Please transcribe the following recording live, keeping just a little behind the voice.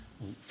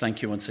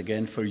Thank you once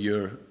again for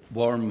your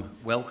warm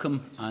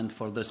welcome and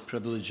for this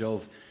privilege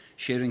of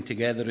sharing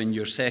together in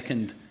your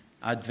second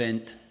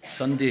Advent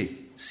Sunday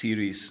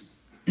series.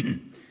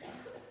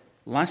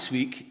 Last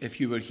week, if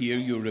you were here,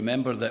 you'll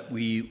remember that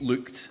we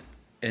looked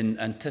in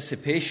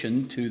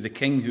anticipation to the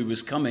King who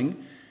was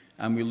coming,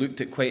 and we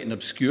looked at quite an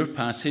obscure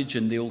passage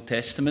in the Old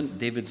Testament,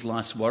 David's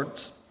last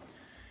words.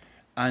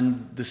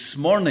 And this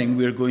morning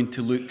we're going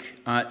to look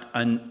at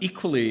an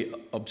equally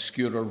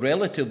obscure or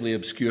relatively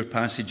obscure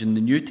passage in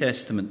the New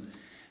Testament.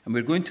 And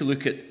we're going to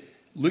look at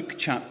Luke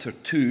chapter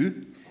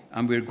 2,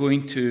 and we're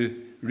going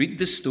to read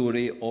the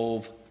story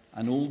of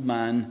an old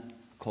man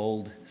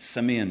called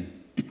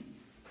Simeon.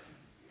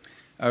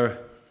 Our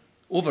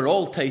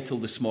overall title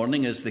this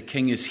morning is "The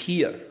King is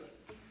Here."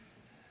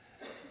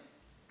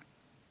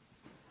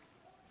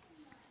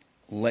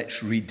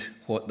 Let's read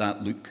what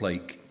that looked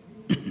like.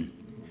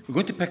 We're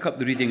going to pick up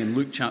the reading in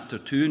Luke chapter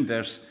 2 and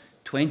verse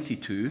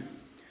 22.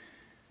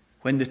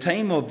 When the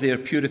time of their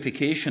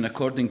purification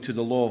according to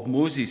the law of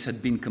Moses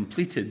had been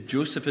completed,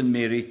 Joseph and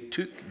Mary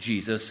took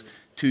Jesus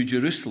to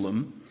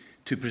Jerusalem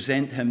to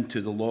present him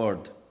to the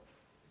Lord.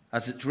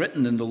 As it's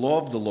written in the law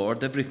of the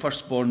Lord, every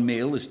firstborn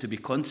male is to be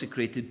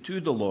consecrated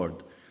to the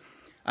Lord,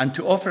 and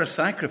to offer a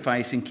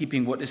sacrifice in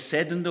keeping what is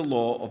said in the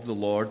law of the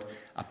Lord,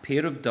 a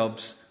pair of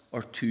doves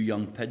or 2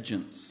 young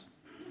pigeons.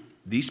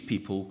 These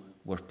people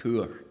were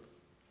poor.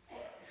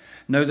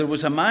 Now there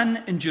was a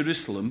man in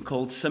Jerusalem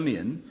called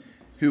Simeon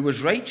who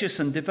was righteous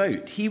and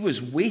devout. He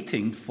was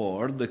waiting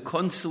for the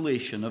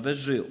consolation of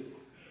Israel,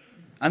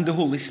 and the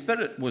Holy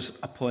Spirit was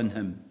upon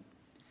him.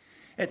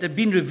 It had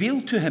been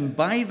revealed to him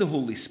by the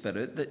Holy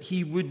Spirit that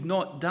he would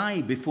not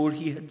die before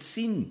he had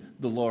seen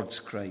the Lord's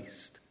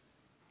Christ.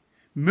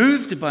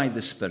 Moved by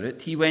the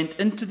Spirit, he went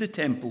into the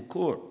temple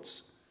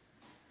courts.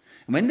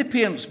 And when the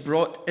parents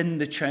brought in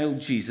the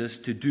child Jesus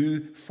to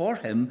do for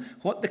him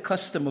what the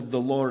custom of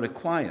the law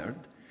required,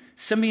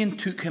 Simeon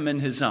took him in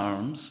his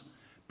arms,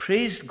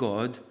 praised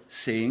God,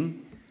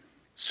 saying,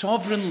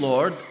 "Sovereign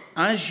Lord,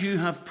 as you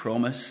have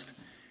promised,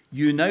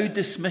 you now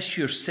dismiss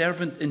your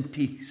servant in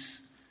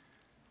peace,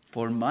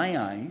 for my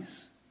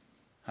eyes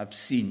have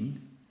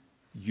seen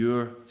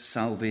your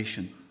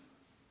salvation,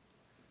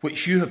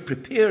 which you have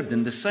prepared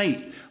in the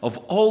sight of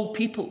all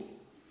people,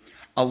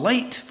 a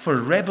light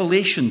for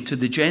revelation to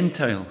the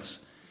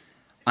Gentiles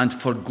and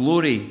for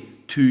glory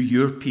to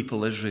your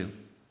people Israel."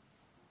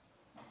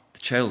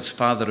 The child's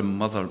father and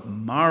mother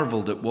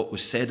marveled at what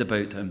was said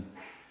about him.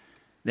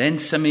 Then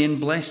Simeon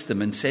blessed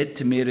them and said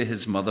to Mary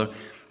his mother,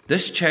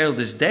 "This child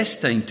is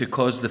destined to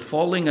cause the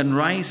falling and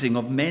rising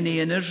of many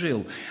in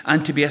Israel,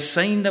 and to be a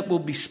sign that will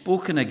be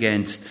spoken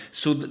against,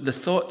 so that the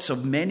thoughts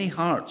of many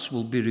hearts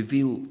will be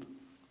revealed.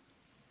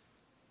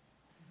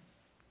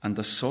 And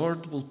the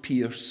sword will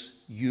pierce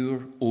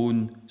your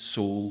own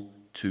soul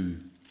too."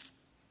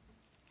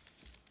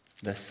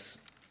 This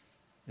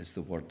is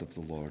the word of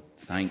the Lord.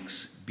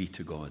 Thanks be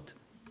to God.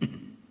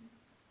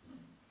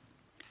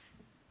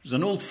 There's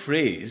an old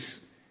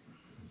phrase,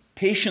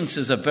 "Patience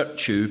is a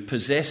virtue,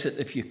 possess it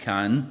if you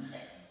can,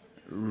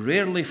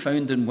 rarely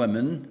found in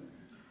women,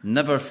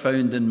 never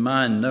found in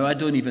man." Now, I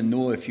don't even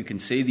know if you can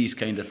say these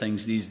kind of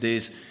things these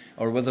days,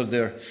 or whether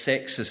they're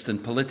sexist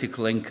and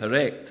politically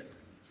incorrect.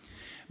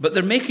 But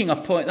they're making a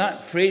point,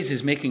 that phrase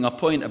is making a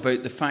point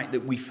about the fact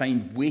that we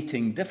find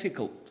waiting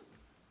difficult.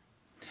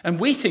 And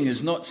waiting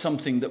is not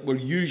something that we're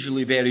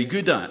usually very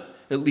good at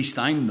least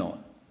I'm not.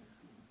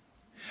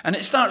 And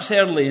it starts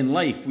early in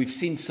life. We've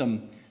seen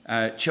some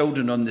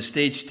children on the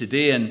stage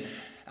today, and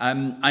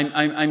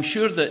I'm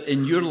sure that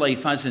in your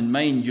life, as in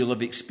mine, you'll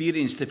have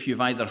experienced, if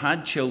you've either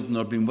had children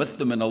or been with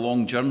them in a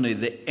long journey,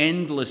 the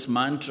endless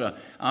mantra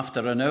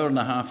after an hour and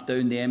a half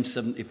down the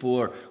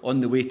M74 on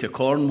the way to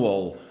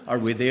Cornwall: "Are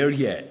we there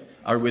yet?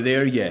 Are we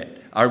there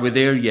yet? Are we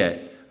there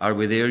yet? Are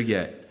we there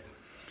yet?"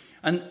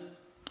 And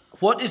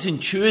what is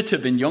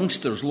intuitive in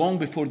youngsters long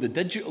before the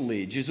digital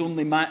age is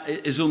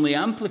only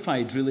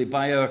amplified really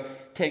by our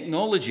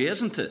technology,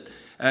 isn't it?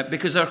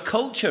 Because our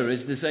culture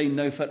is designed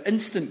now for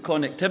instant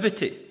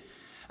connectivity.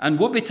 And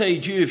woe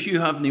betide you if you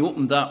haven't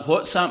opened that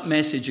WhatsApp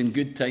message in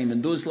good time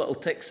and those little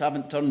ticks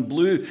haven't turned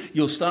blue.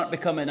 You'll start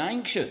becoming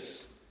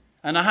anxious.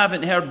 And I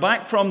haven't heard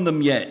back from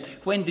them yet.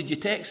 When did you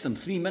text them?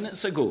 3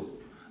 minutes ago.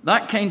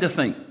 That kind of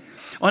thing.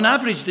 On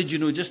average, did you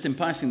know, just in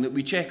passing, that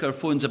we check our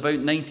phones about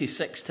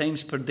 96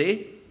 times per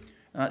day?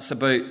 That's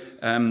about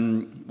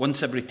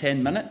once every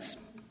 10 minutes.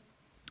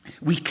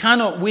 We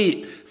cannot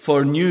wait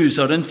for news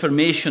or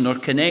information or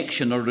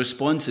connection or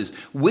responses.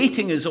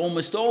 Waiting is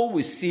almost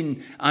always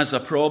seen as a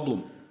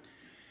problem.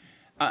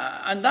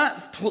 And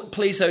that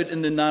plays out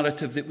in the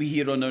narrative that we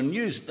hear on our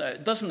news,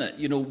 doesn't it?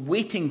 You know,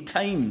 waiting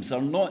times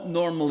are not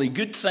normally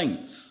good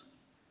things.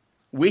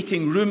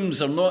 Waiting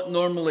rooms are not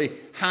normally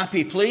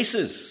happy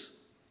places.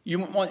 You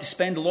won't want to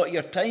spend a lot of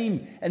your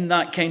time in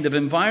that kind of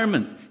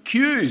environment.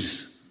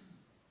 Queues.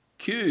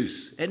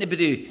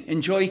 Anybody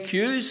enjoy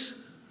queues?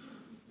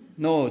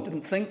 No,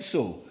 didn't think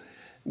so.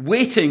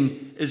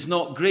 Waiting is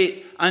not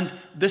great. And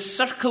the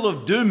circle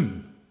of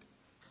doom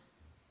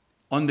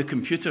on the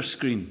computer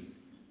screen,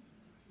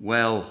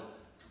 well,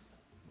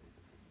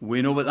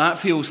 We know what that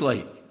feels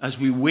like as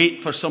we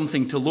wait for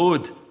something to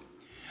load.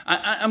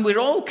 And we're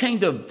all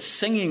kind of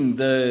singing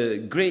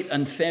the great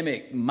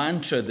anthemic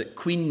mantra that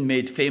Queen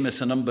made famous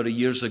a number of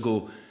years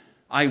ago.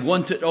 I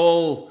want it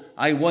all,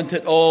 I want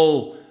it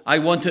all, I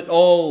want it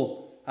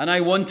all, and I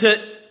want it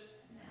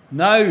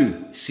now.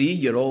 See,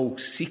 you're all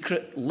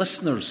secret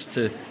listeners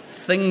to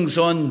things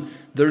on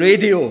the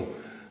radio.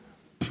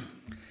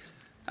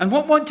 And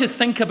what I want to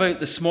think about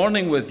this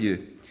morning with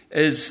you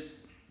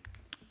is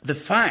the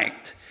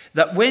fact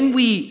that when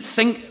we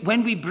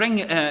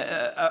bring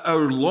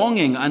our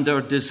longing and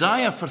our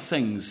desire for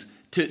things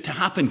to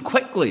happen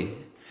quickly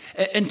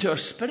into our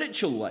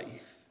spiritual life,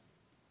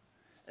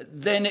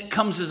 then it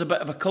comes as a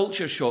bit of a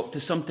culture shock to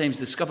sometimes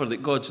discover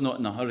that God's not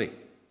in a hurry.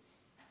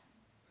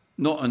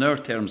 Not on our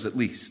terms, at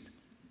least.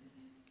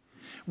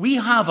 We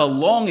have a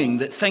longing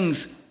that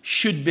things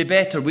should be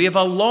better. We have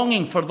a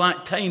longing for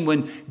that time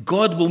when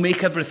God will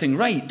make everything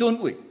right,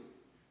 don't we?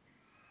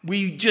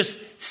 We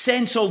just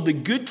sense all the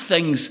good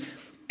things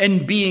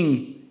in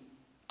being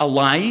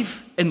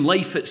alive, in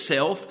life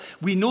itself.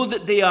 We know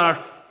that they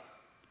are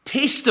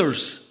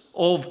tasters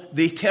of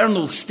the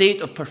eternal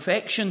state of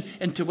perfection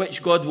into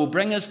which God will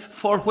bring us,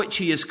 for which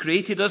he has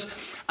created us.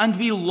 And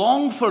we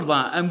long for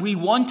that, and we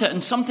want it,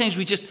 and sometimes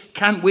we just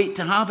can't wait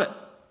to have it.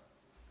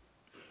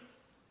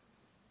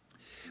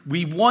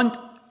 We want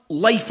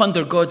life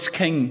under God's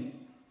King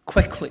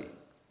quickly,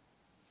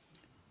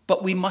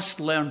 but we must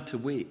learn to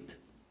wait.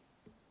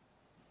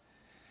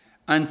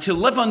 And to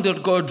live under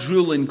God's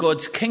rule in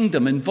God's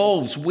kingdom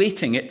involves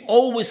waiting. It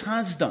always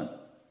has done.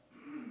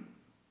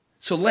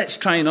 So let's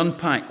try and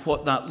unpack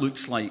what that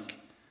looks like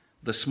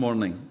this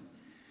morning.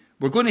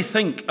 We're going to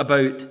think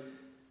about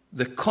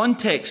the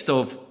context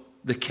of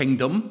the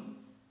kingdom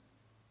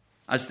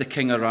as the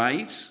king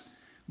arrives.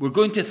 We're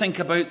going to think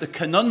about the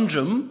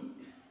conundrum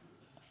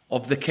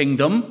of the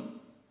kingdom,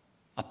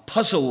 a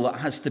puzzle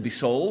that has to be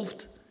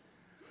solved.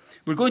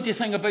 We're going to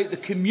think about the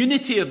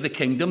community of the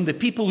kingdom, the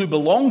people who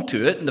belong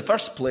to it in the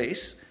first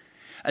place.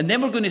 And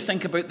then we're going to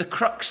think about the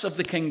crux of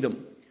the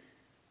kingdom.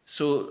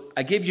 So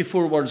I gave you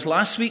 4 words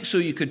last week so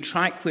you could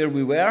track where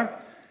we were.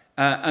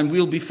 And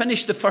we'll be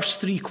finished the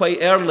first 3 quite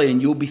early,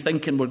 and you'll be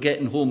thinking we're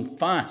getting home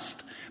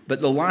fast.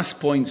 But the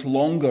last point's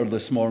longer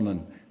this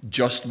morning,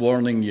 just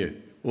warning you.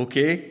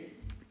 Okay?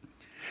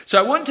 So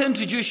I want to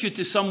introduce you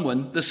to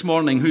someone this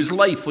morning whose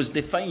life was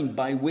defined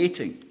by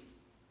waiting.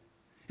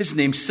 His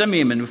name's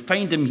Simeon, and we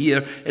find him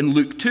here in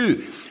Luke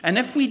 2. And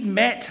if we'd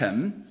met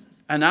him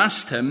and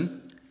asked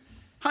him,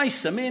 "Hi,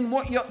 Simeon,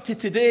 what are you up to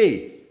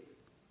today?"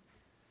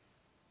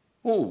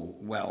 "Oh,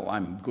 well,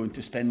 I'm going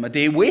to spend my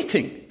day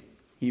waiting,"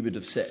 he would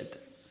have said.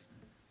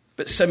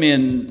 "But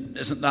Simeon,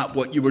 isn't that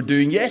what you were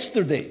doing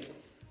yesterday?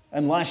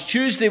 And last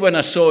Tuesday when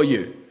I saw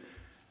you?"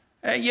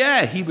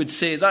 "Yeah," he would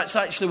say, "that's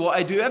actually what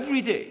I do every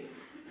day."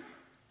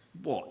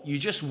 "What, you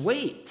just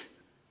wait?"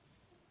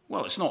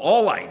 "Well, it's not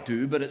all I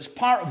do, but it's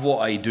part of what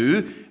I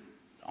do."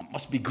 "It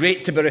must be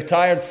great to be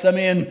retired,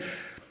 Simeon."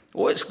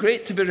 "Oh, it's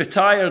great to be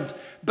retired.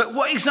 But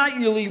what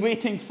exactly are you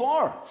waiting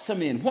for,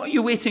 Simeon? What are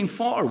you waiting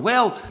for?"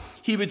 "Well,"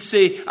 he would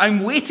say,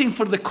 "I'm waiting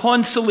for the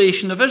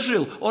consolation of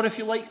Israel." Or if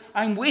you like,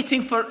 "I'm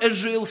waiting for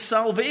Israel's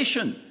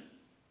salvation."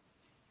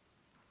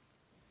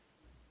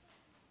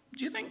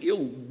 "Do you think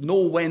you'll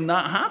know when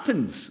that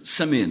happens,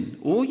 Simeon?"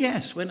 "Oh,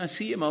 yes, when I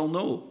see him, I'll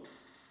know.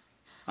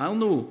 I'll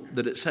know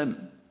that it's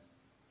him."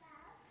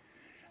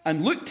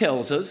 And Luke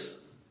tells us,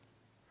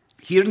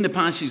 here in the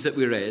passage that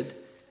we read,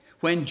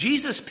 when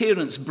Jesus'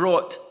 parents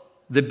brought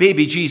the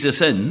baby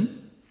Jesus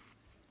in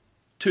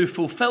to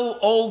fulfill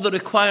all the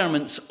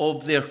requirements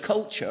of their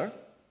culture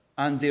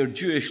and their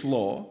Jewish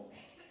law,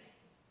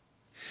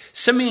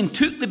 Simeon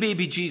took the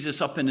baby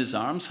Jesus up in his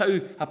arms.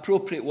 How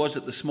appropriate was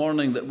it this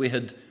morning that we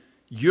had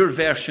your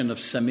version of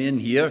Simeon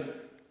here,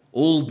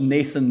 old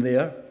Nathan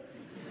there.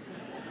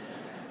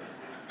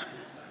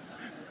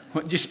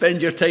 What did you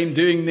spend your time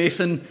doing,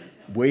 Nathan?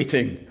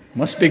 Waiting.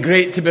 Must be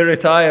great to be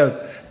retired.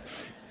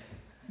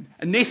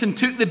 And Nathan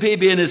took the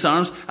baby in his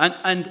arms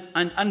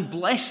and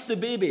blessed the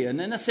baby.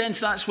 And in a sense,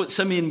 that's what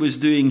Simeon was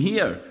doing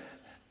here.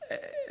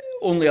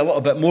 Only a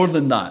little bit more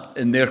than that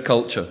in their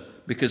culture,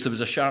 because there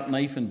was a sharp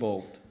knife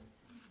involved.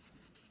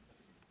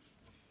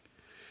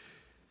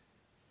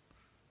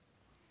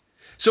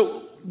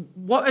 So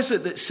what is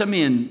it that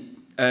Simeon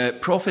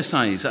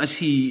prophesies as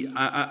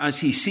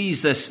he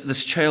sees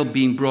this child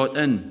being brought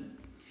in?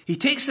 He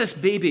takes this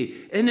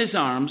baby in his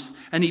arms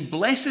and he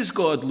blesses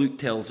God, Luke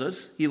tells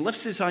us. He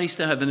lifts his eyes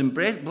to heaven and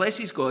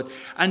blesses God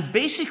and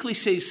basically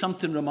says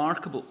something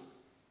remarkable.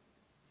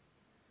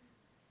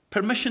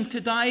 "Permission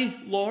to die,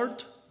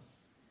 Lord?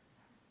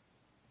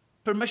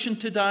 Permission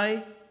to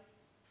die?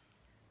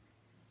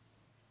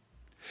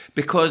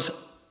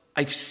 Because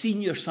I've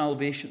seen your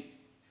salvation.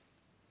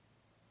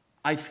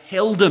 I've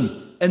held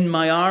him in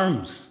my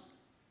arms.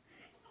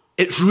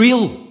 It's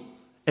real.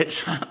 It's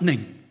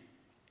happening.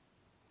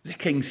 The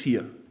king's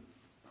here."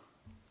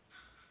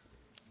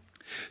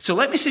 So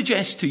let me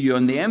suggest to you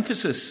on the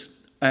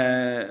emphasis,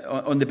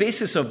 on the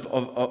basis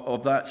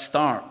of that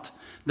start,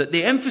 that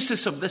the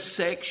emphasis of this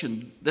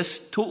section,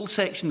 this total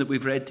section that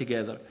we've read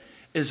together,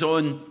 is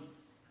on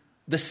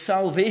the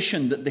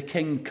salvation that the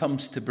King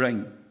comes to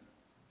bring.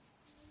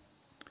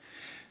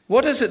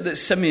 What is it that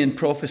Simeon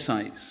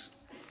prophesies?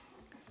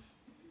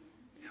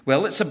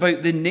 Well, it's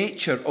about the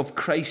nature of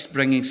Christ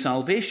bringing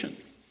salvation.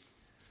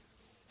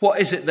 What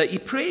is it that he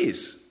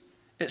prays?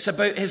 It's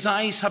about his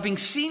eyes having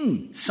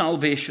seen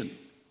salvation.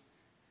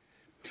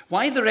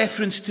 Why the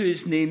reference to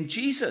his name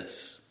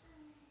Jesus?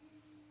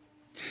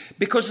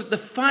 Because of the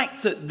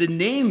fact that the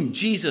name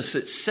Jesus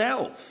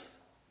itself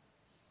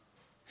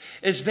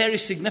is very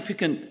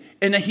significant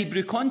in a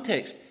Hebrew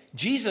context.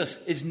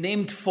 Jesus is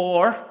named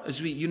for,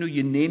 as you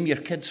name your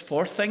kids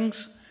for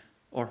things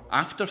or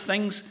after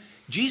things.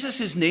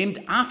 Jesus is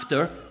named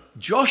after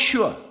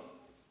Joshua.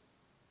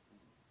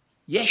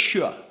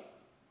 Yeshua.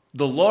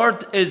 The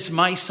Lord is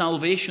my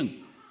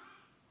salvation.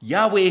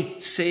 Yahweh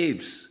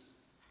saves.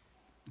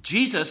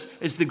 Jesus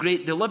is the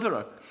great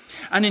deliverer.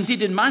 And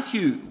indeed in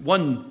Matthew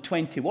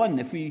 1:21,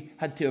 if we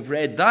had to have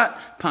read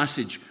that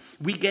passage,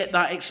 we get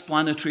that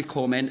explanatory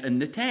comment in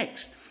the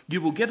text.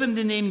 You will give him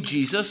the name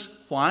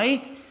Jesus.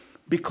 Why?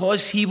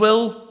 Because he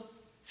will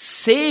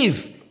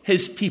save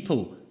his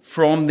people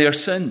from their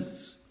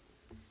sins.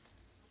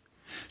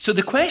 So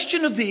the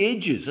question of the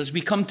ages, as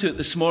we come to it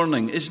this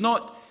morning, is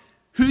not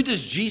who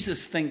does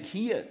Jesus think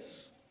he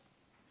is?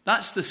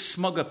 That's the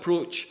smug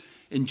approach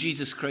in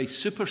Jesus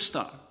Christ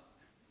Superstar.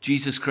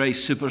 Jesus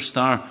Christ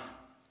Superstar,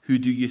 who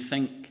do you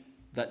think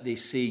that they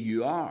say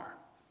you are?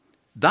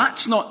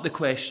 That's not the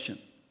question.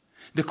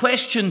 The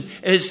question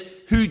is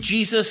who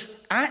Jesus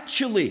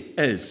actually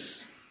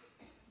is.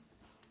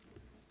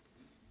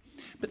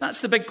 But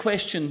that's the big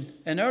question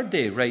in our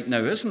day right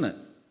now, isn't it?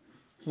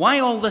 Why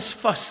all this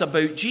fuss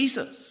about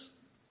Jesus?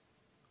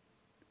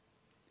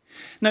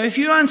 Now, if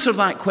you answer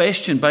that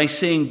question by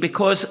saying,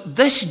 because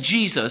this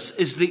Jesus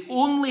is the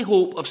only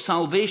hope of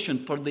salvation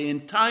for the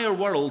entire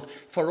world,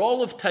 for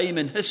all of time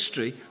and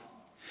history,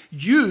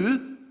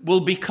 you will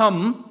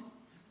become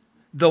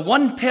the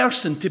one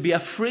person to be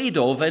afraid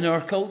of in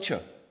our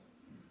culture.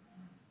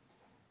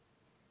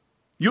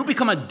 You'll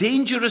become a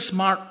dangerous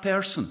marked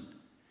person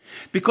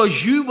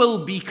because you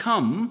will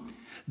become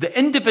the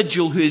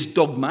individual who is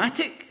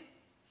dogmatic,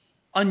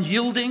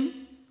 unyielding,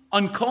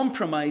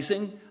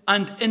 uncompromising,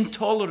 and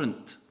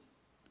intolerant.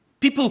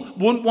 People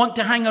won't want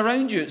to hang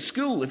around you at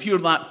school if you're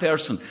that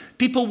person.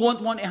 People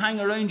won't want to hang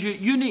around you at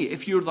uni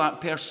if you're that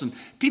person.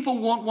 People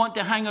won't want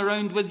to hang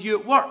around with you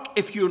at work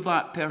if you're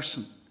that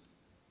person.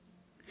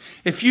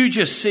 If you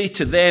just say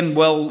to them,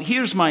 well,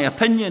 here's my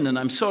opinion, and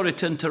I'm sorry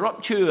to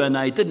interrupt you, and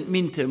I didn't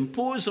mean to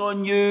impose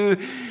on you.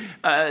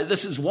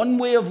 This is one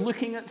way of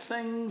looking at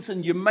things,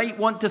 and you might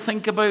want to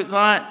think about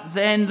that,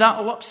 then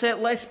that'll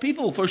upset less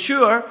people, for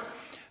sure.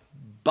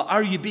 But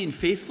are you being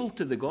faithful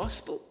to the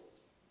gospel?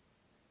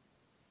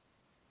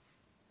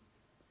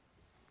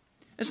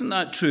 Isn't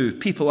that true?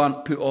 People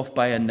aren't put off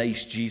by a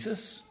nice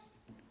Jesus.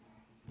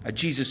 A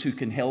Jesus who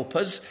can help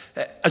us,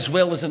 as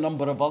well as a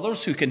number of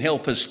others who can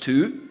help us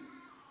too.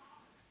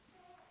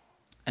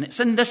 And it's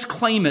in this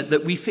climate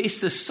that we face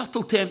this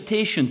subtle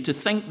temptation to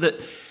think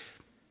that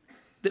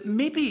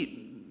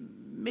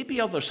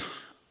maybe others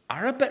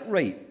are a bit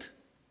right.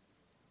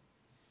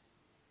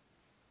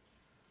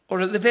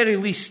 Or at the very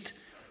least,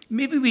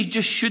 maybe we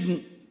just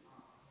shouldn't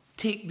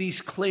take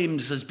these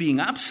claims as being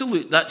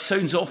absolute. That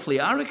sounds awfully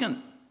arrogant,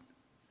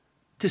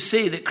 to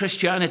say that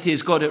Christianity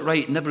has got it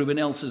right and everyone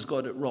else has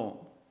got it wrong.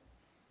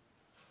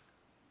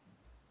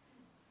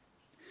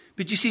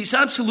 But you see, it's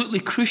absolutely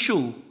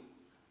crucial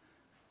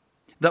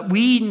that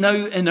we now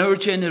in our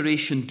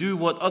generation do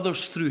what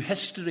others through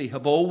history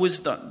have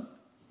always done,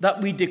 that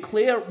we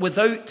declare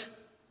without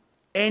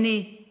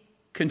any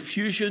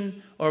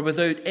confusion or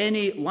without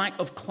any lack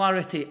of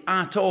clarity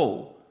at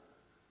all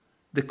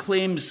the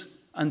claims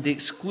and the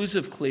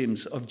exclusive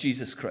claims of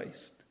Jesus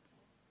Christ.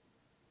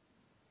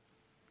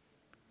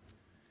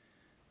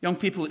 Young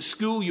people at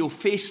school, you'll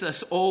face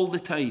this all the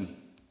time.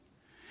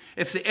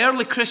 If the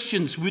early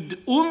Christians would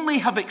only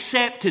have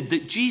accepted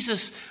that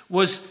Jesus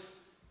was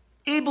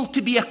able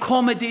to be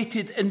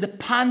accommodated in the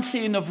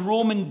pantheon of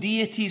Roman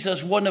deities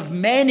as one of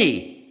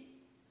many,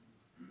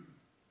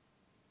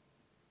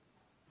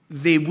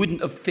 they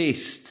wouldn't have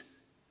faced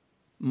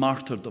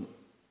martyrdom.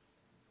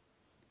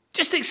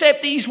 Just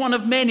accept that he's one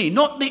of many,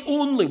 not the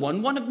only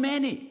one of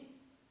many.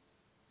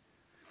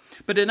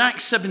 But in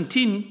Acts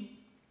 17,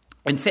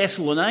 in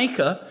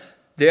Thessalonica,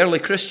 the early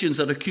Christians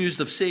are accused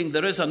of saying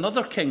there is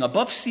another king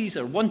above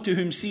Caesar, one to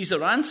whom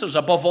Caesar answers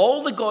above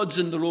all the gods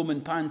in the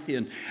Roman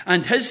pantheon,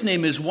 and his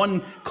name is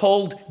one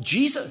called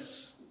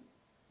Jesus.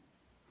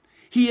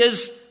 He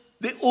is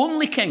the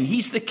only king.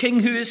 He's the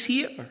king who is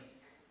here.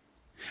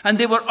 And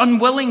they were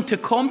unwilling to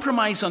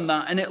compromise on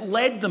that, and it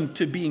led them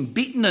to being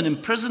beaten and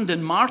imprisoned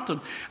and martyred.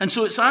 And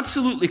so it's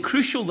absolutely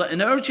crucial that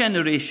in our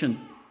generation,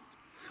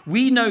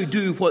 we now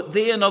do what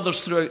they and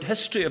others throughout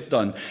history have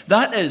done.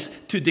 That is,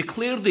 to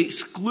declare the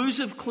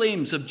exclusive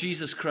claims of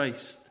Jesus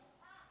Christ.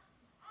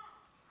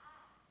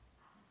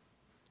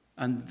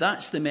 And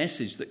that's the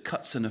message that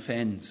cuts and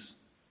offends.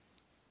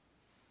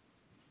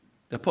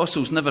 The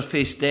apostles never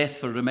faced death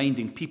for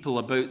reminding people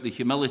about the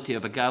humility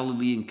of a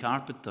Galilean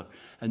carpenter,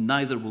 and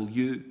neither will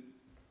you.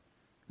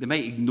 They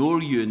might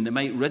ignore you and they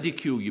might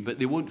ridicule you, but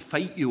they won't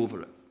fight you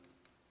over it.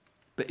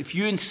 But if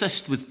you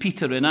insist with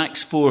Peter in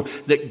Acts 4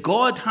 that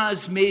God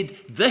has made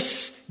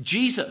this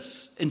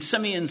Jesus in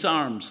Simeon's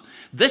arms,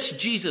 this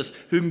Jesus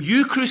whom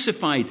you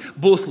crucified,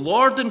 both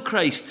Lord and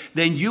Christ,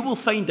 then you will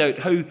find out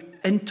how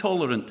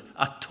intolerant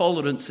a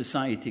tolerant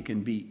society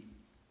can be.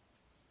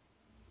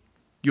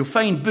 You'll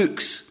find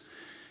books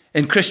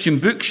in Christian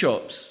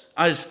bookshops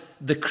as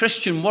the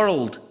Christian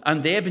world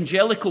and the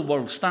evangelical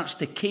world starts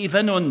to cave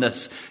in on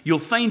this. You'll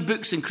find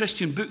books in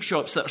Christian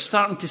bookshops that are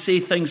starting to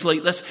say things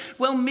like this.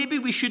 Well, maybe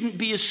we shouldn't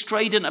be as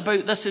strident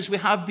about this as we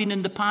have been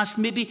in the past.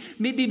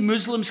 Maybe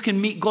Muslims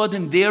can meet God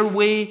in their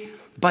way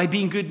by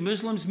being good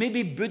Muslims.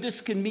 Maybe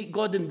Buddhists can meet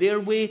God in their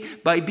way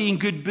by being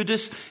good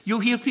Buddhists. You'll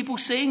hear people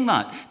saying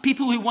that.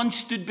 People who once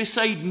stood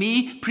beside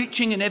me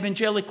preaching in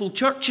evangelical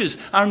churches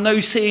are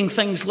now saying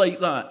things like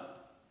that.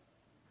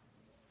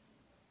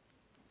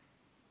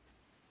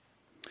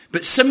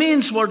 But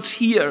Simeon's words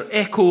here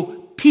echo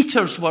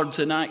Peter's words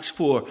in Acts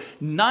 4.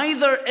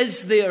 Neither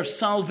is there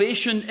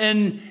salvation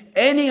in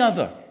any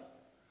other.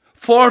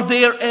 For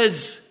there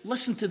is,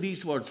 listen to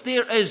these words,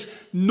 there is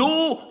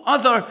no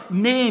other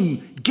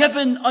name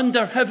given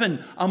under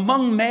heaven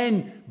among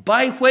men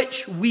by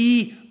which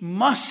we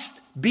must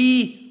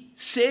be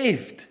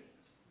saved.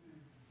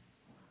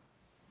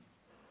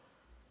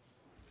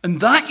 And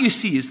that, you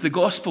see, is the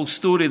gospel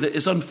story that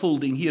is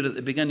unfolding here at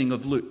the beginning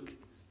of Luke.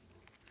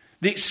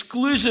 The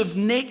exclusive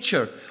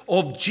nature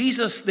of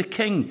Jesus the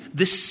King,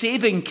 the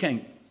saving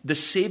King, the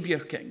Savior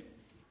King.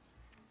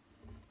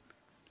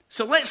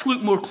 So let's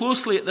look more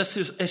closely at this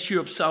issue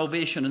of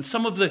salvation and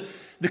some of the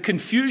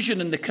confusion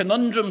and the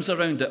conundrums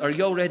around it. Are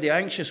you already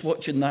anxious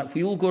watching that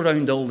wheel go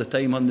round all the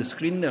time on the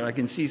screen there? I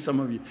can see some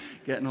of you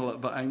getting a little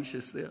bit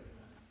anxious there.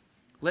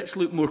 Let's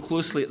look more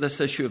closely at this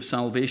issue of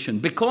salvation,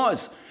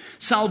 because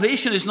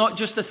salvation is not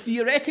just a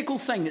theoretical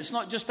thing. It's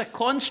not just a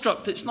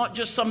construct. It's not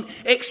just some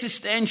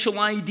existential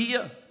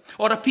idea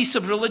or a piece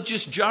of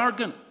religious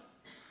jargon.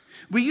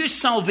 We use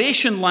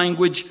salvation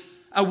language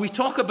and we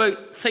talk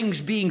about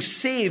things being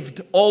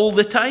saved all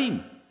the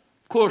time.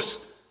 Of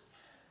course,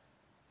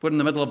 we're in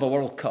the middle of a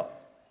World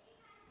Cup.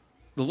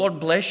 The Lord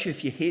bless you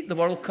if you hate the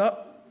World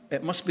Cup.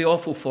 It must be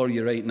awful for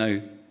you right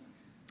now.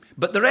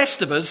 But the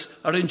rest of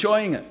us are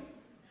enjoying it.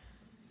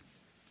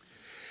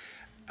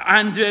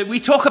 And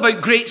we talk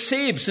about great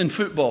saves in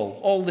football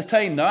all the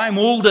time. Now, I'm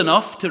old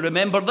enough to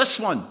remember this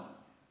one.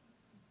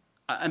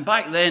 And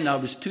back then, I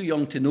was too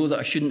young to know that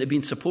I shouldn't have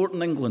been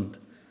supporting England.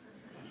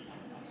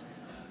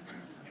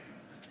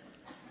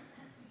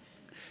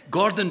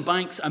 Gordon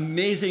Banks'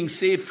 amazing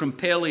save from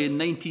Pele in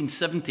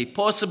 1970,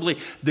 possibly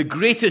the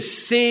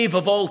greatest save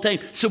of all time.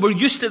 So we're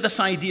used to this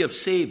idea of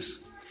saves.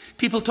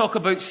 People talk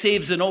about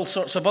saves in all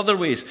sorts of other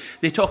ways.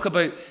 They talk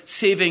about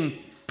saving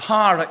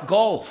par at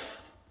golf.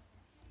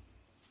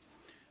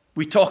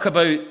 We talk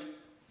about,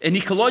 in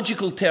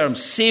ecological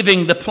terms,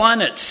 saving the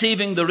planet,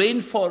 saving the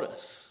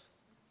rainforests.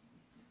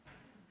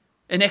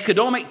 In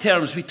economic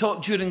terms, we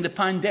talked during the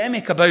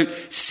pandemic about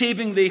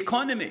saving the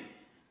economy.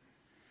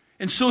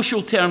 In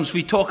social terms,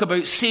 we talk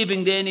about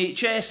saving the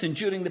NHS, and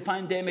during the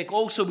pandemic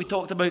also we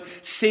talked about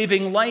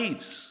saving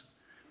lives.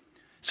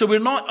 So we're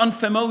not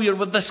unfamiliar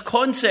with this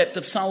concept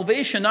of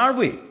salvation, are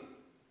we?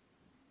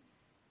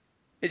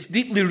 It's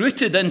deeply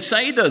rooted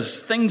inside us.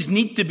 Things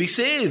need to be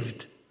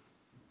saved.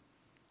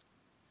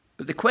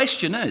 But the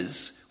question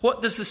is,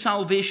 what does the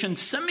salvation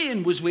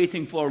Simeon was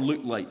waiting for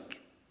look like?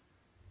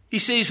 He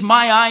says,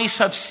 my eyes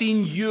have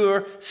seen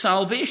your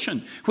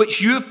salvation,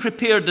 which you have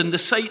prepared in the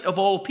sight of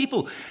all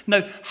people.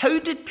 Now, how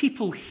did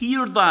people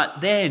hear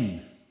that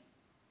then?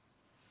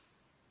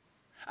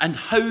 And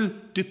how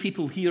do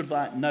people hear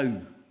that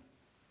now?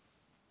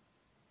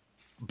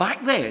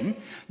 Back then,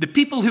 the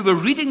people who were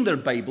reading their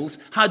Bibles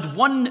had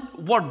one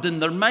word in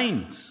their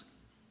minds.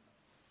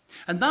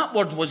 And that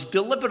word was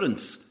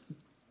deliverance.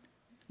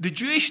 The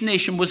Jewish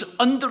nation was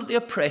under the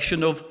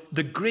oppression of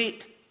the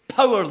great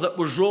power that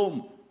was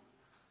Rome.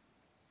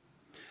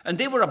 And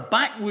they were a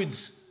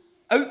backwoods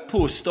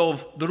outpost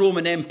of the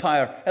Roman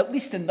Empire, at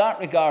least in that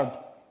regard.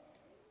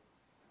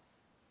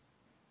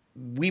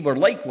 We were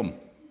like them,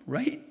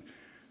 right?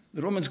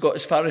 The Romans got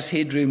as far as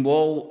Hadrian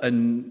Wall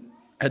and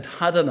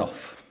had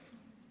enough.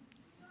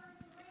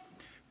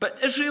 But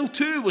Israel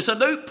too was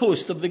an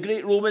outpost of the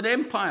great Roman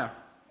Empire,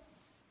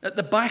 at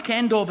the back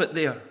end of it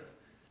there.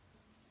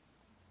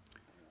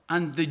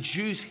 And the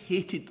Jews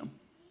hated them.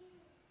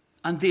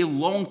 And they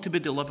longed to be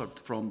delivered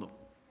from them.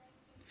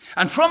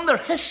 And from their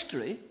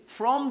history,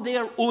 from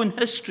their own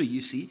history,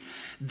 you see,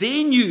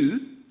 they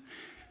knew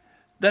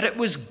that it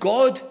was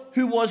God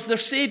who was their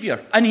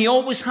Savior. And He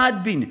always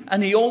had been,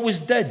 and He always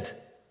did.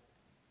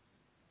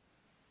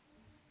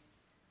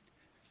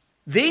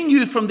 They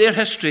knew from their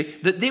history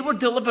that they were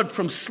delivered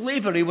from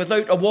slavery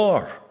without a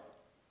war.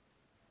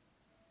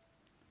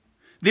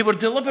 They were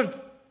delivered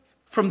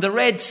from the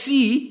Red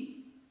Sea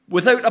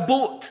without a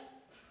boat.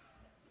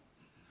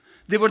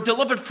 They were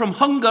delivered from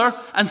hunger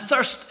and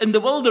thirst in the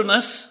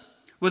wilderness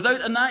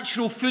without a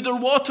natural food or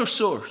water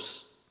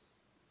source.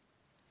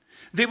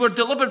 They were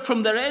delivered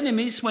from their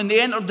enemies when they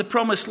entered the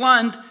promised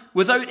land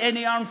without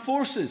any armed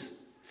forces.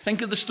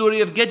 Think of the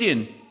story of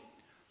Gideon.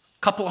 A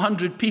couple of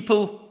hundred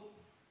people,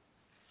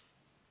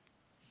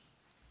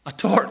 a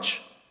torch,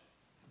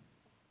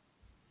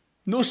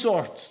 no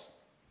swords.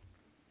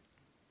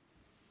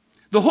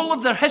 The whole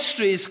of their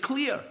history is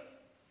clear.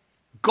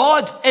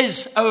 God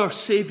is our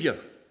Saviour.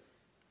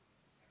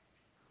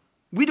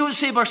 We don't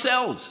save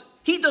ourselves.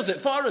 He does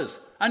it for us.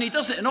 And he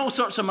does it in all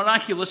sorts of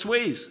miraculous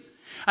ways.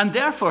 And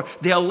therefore,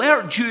 the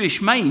alert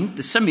Jewish mind,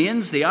 the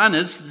Simeons, the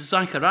Annas, the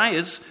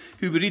Zacharias,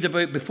 who we read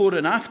about before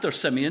and after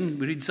Simeon,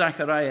 we read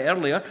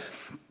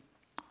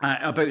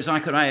about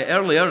Zachariah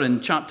earlier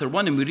in chapter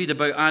 1, and we read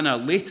about Anna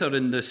later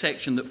in the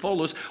section that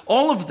follows.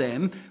 All of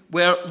them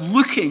were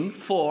looking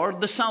for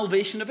the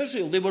salvation of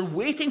Israel. They were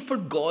waiting for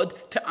God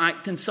to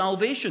act in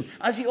salvation,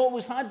 as he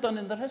always had done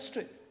in their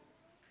history.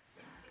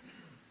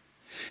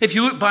 If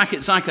you look back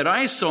at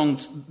Zachariah's song,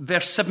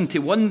 verse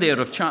 71 there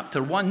of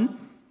chapter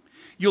 1,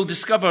 you'll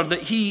discover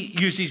that he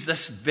uses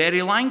this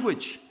very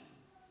language.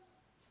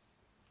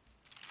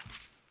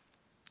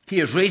 He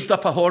has raised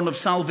up a horn of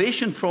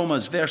salvation from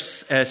us,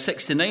 verse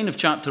 69 of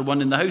chapter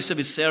 1, in the house of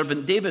his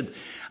servant David,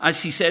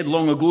 as he said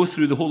long ago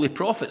through the holy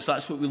prophets.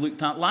 That's what we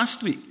looked at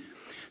last week.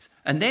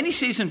 And then he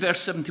says in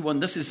verse 71,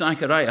 this is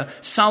Zechariah,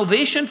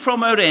 salvation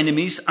from our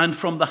enemies and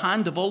from the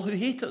hand of all who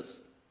hate us.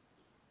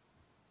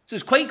 So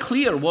it's quite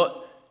clear what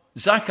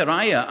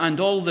Zechariah and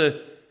all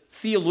the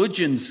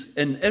theologians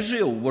in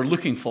Israel were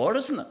looking for,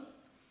 isn't it?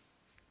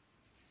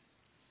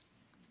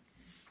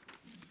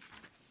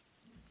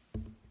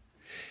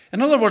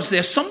 In other words, the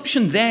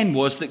assumption then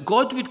was that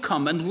God would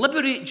come and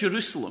liberate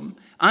Jerusalem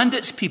and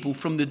its people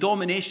from the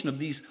domination of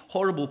these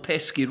horrible,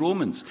 pesky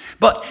Romans.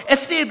 But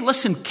if they had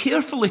listened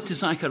carefully to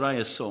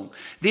Zechariah's song,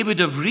 they would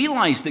have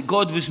realized that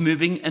God was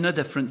moving in a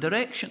different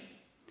direction.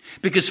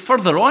 Because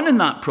further on in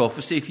that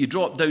prophecy, if you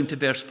drop down to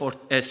verse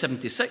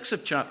 76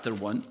 of chapter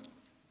 1,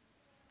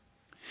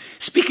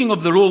 speaking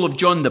of the role of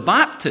John the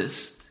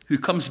Baptist, who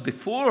comes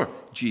before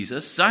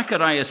Jesus,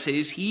 Zechariah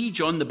says he,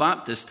 John the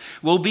Baptist,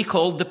 will be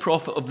called the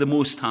prophet of the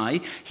Most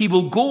High. He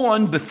will go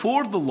on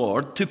before the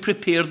Lord to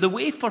prepare the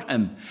way for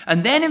him.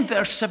 And then in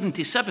verse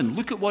 77,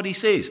 look at what he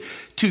says.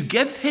 To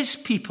give his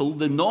people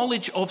the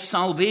knowledge of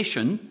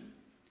salvation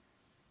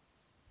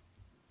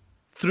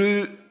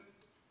through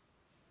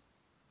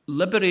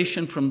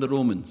liberation from the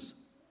Romans.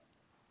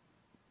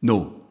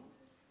 No.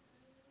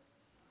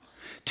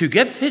 To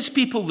give his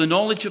people the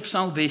knowledge of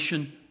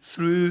salvation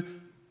through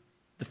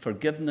the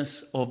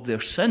forgiveness of their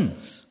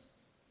sins.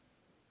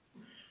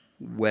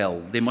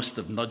 Well, they must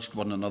have nudged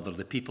one another.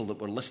 The people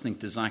that were listening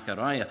to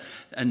Zechariah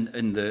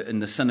in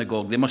the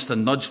synagogue, they must have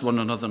nudged one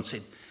another and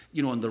said,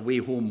 on their way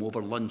home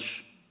over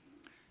lunch,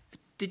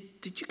 did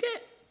you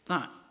get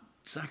that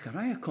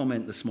Zechariah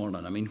comment this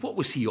morning? I mean, what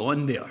was he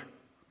on there?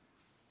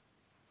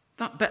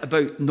 That bit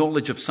about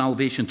knowledge of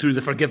salvation through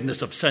the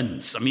forgiveness of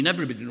sins. I mean,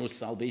 everybody knows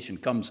salvation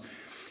comes,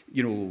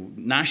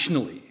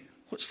 nationally.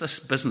 What's this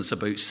business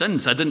about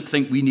sins? I didn't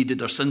think we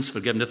needed our sins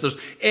forgiven. If there's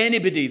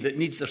anybody that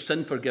needs their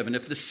sin forgiven,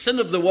 if the sin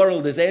of the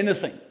world is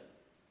anything,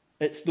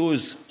 it's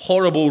those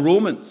horrible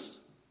Romans,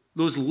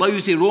 those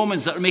lousy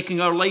Romans that are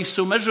making our lives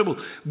so miserable.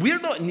 We're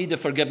not in need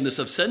of forgiveness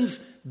of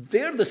sins.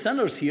 They're the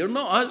sinners here,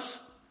 not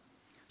us.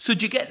 So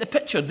do you get the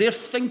picture? They're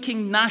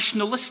thinking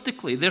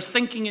nationalistically. They're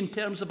thinking in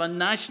terms of a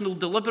national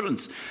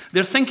deliverance.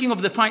 They're thinking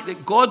of the fact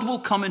that God will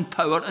come in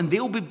power and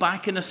they'll be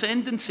back in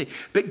ascendancy.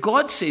 But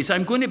God says,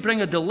 I'm going to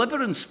bring a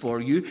deliverance for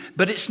you,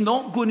 but it's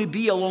not going to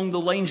be along the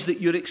lines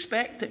that you're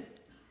expecting.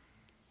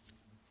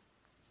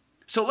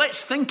 So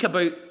let's think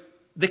about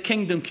the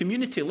kingdom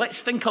community.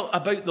 Let's think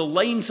about the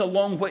lines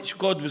along which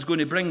God was going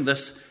to bring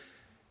this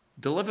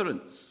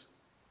deliverance.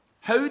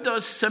 How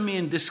does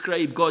Simeon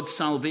describe God's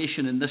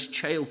salvation in this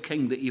child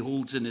king that he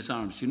holds in his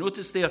arms? You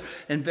notice there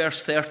in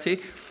verse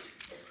 30,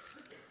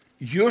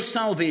 your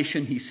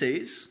salvation, he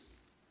says,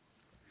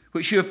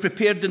 which you have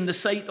prepared in the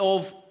sight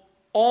of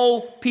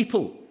all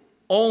people,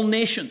 all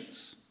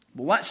nations.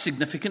 Well, that's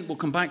significant. We'll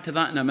come back to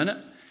that in a minute.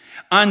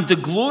 And the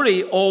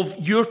glory of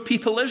your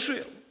people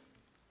Israel.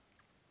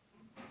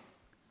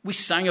 We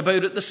sang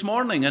about it this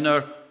morning in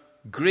our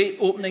great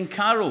opening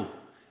carol.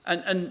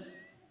 And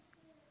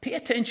pay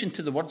attention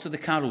to the words of the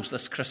carols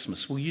this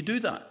Christmas. Will you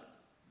do that?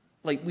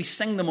 Like we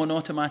sing them on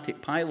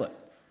automatic pilot.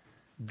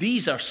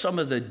 These are some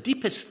of the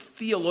deepest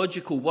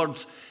theological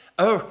words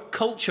our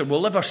culture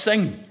will ever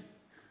sing.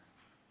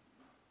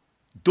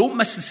 Don't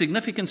miss the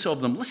significance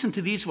of them. Listen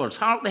to these words.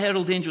 Hark the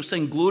herald angels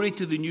sing, glory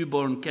to the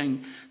newborn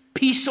King.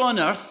 Peace on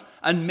earth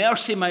and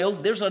mercy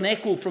mild. There's an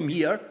echo from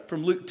here,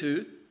 from Luke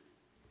 2.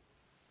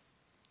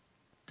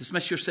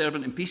 Dismiss your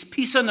servant in peace.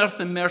 Peace on earth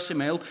and mercy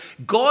mild.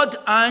 God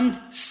and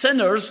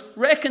sinners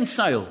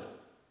reconciled.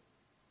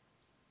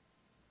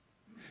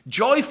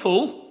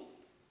 Joyful,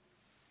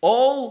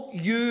 all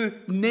you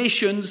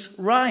nations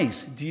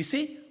rise. Do you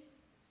see?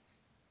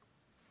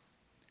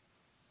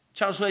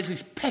 Charles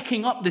Wesley's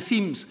picking up the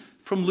themes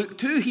from Luke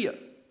 2 here.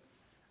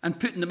 and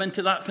putting them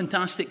into that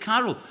fantastic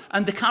carol.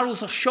 And the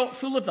carols are chock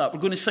full of that. We're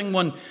going to sing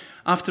one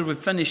after we've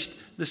finished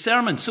the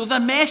sermon. So the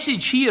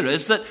message here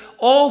is that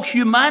all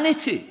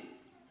humanity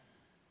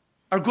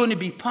are going to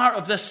be part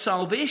of this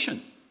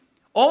salvation.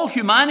 All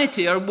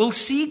humanity will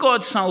see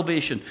God's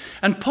salvation.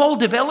 And Paul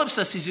develops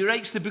this as he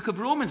writes the book of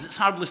Romans. It's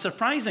hardly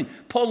surprising.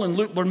 Paul and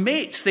Luke were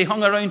mates. They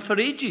hung around for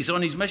ages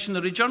on his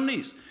missionary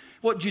journeys.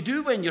 What do you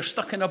do when you're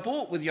stuck in a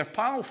boat with your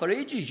pal for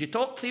ages? You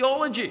talk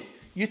theology.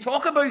 You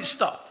talk about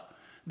stuff.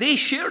 They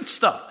shared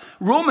stuff.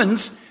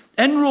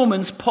 In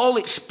Romans, Paul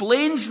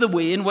explains the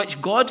way in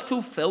which God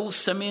fulfills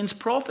Simeon's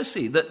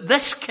prophecy, that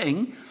this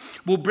king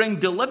will bring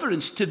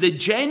deliverance to the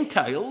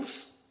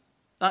Gentiles,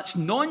 that's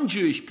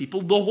non-Jewish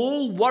people, the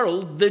whole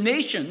world, the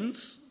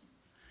nations,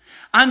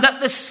 and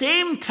at the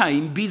same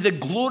time be the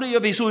glory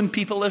of his own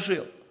people,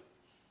 Israel.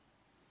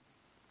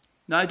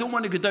 Now, I don't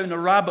want to go down a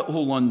rabbit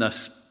hole on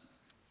this,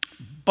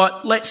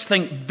 but let's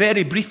think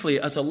very briefly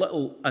as a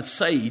little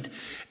aside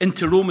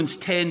into Romans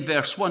 10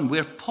 verse 1,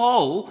 where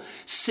Paul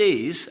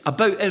says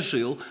about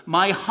Israel,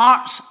 my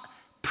heart's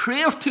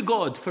prayer to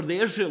God for the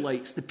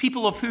Israelites, the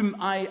people of whom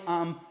I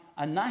am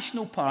a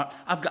national part.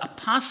 I've got a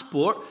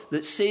passport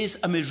that says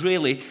I'm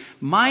Israeli.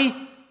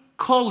 My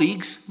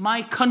colleagues,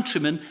 my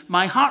countrymen,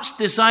 my heart's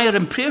desire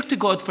and prayer to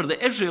God for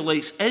the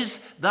Israelites is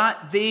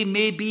that they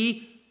may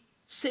be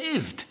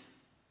saved.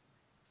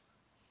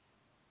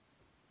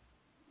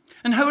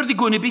 And how are they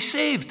going to be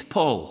saved,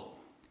 Paul?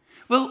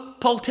 Well,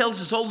 Paul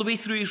tells us all the way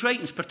through his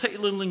writings,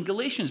 particularly in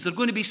Galatians, they're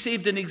going to be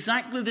saved in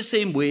exactly the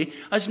same way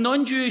as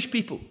non-Jewish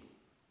people.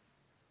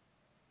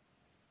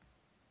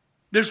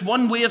 There's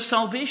one way of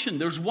salvation.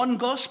 There's one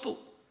gospel.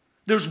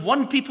 There's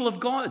one people of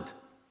God.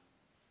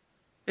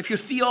 If your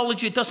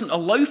theology doesn't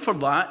allow for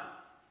that,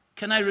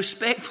 can I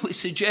respectfully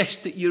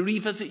suggest that you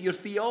revisit your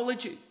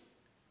theology?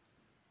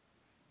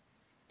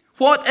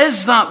 What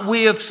is that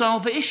way of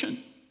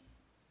salvation?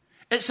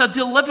 It's a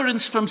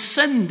deliverance from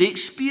sin, the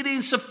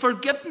experience of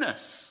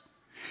forgiveness.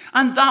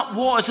 And that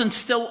was and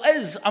still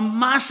is a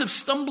massive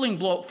stumbling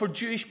block for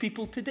Jewish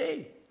people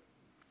today.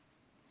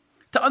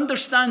 To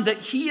understand that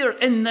here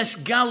in this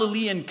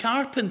Galilean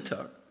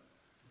carpenter,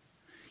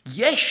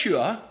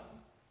 Yeshua,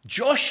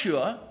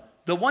 Joshua,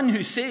 the one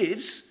who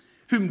saves,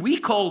 whom we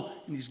call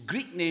in his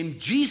Greek name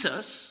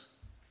Jesus,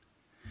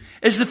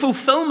 is the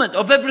fulfillment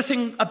of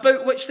everything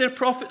about which their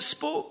prophets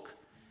spoke.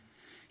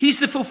 He's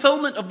the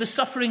fulfillment of the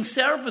suffering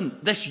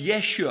servant, this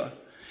Yeshua.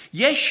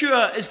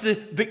 Yeshua is the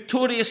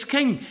victorious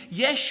king.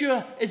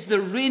 Yeshua is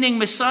the reigning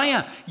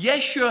Messiah.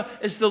 Yeshua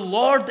is the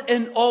Lord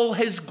in all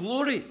his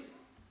glory.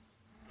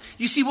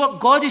 You see, what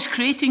God is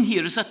creating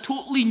here is a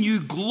totally new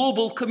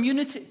global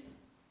community.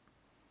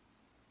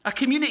 A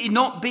community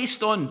not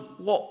based on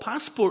what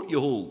passport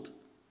you hold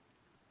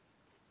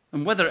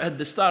and whether it had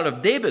the Star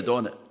of David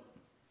on it,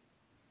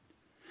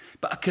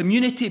 but a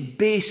community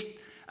based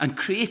and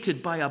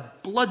created by a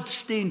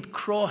blood-stained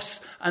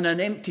cross and an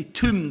empty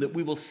tomb that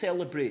we will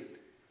celebrate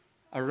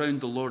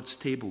around the Lord's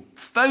table.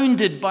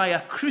 Founded by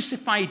a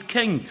crucified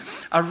king,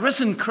 a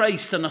risen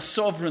Christ and a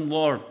sovereign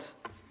Lord.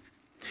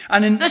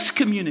 And in this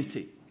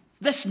community,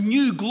 this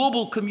new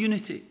global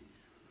community,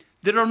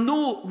 there are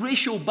no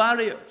racial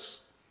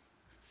barriers.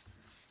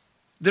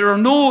 There are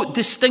no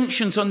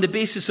distinctions on the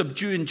basis of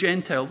Jew and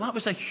Gentile. That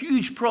was a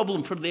huge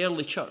problem for the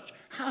early church.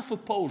 Half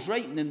of Paul's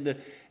writings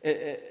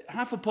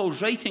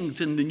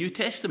in the New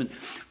Testament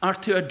are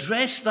to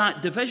address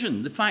that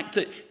division, the fact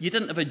that you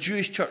didn't have a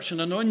Jewish church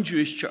and a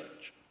non-Jewish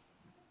church.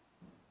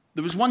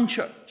 There was one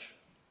church.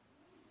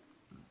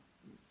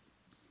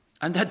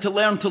 And they had to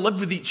learn to live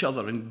with each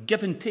other and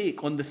give and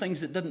take on the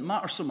things that didn't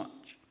matter so much.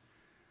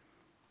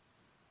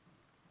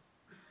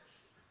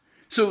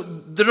 So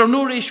there are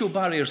no racial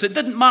barriers. It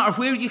didn't matter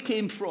where you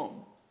came from.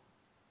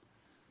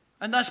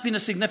 And that's been a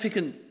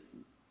significant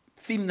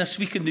theme this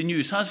week in the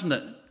news, hasn't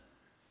it?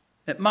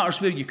 It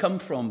matters where you come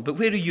from, but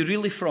where are you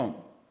really from?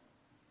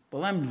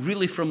 Well, I'm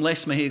really from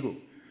Lesmahago.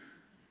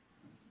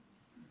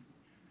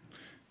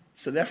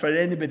 So therefore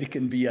anybody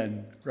can be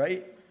in,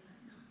 right?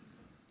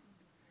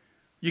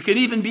 You can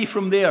even be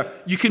from there.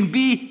 You can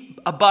be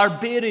a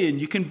barbarian.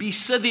 You can be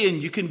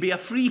Scythian. You can be a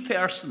free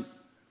person.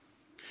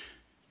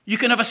 You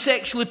can have a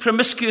sexually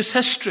promiscuous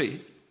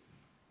history,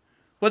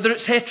 whether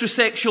it's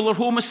heterosexual or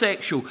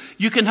homosexual.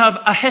 You can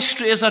have a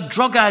history as a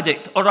drug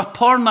addict or a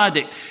porn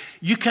addict.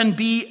 You can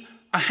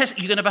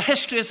have a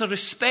history as a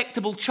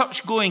respectable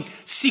church-going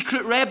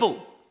secret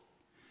rebel.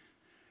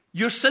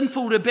 Your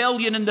sinful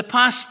rebellion in the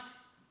past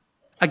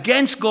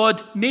against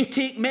God may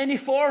take many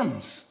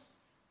forms.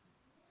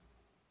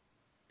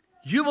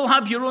 You will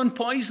have your own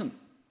poison.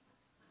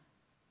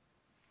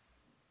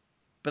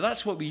 But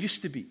that's what we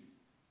used to be.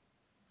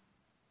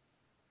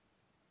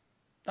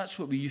 That's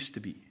what we used to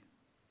be.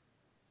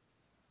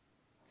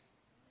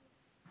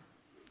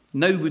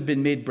 Now we've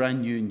been made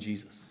brand new in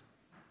Jesus.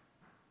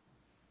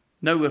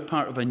 Now we're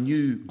part of a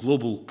new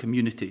global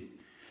community.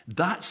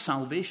 That's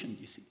salvation,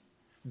 you see.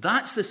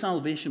 That's the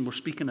salvation we're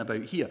speaking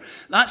about here.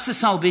 That's the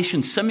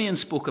salvation Simeon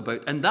spoke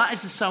about. And that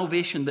is the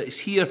salvation that is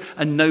here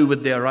and now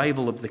with the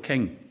arrival of the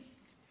King.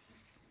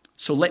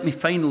 So let me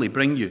finally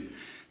bring you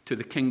to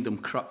the kingdom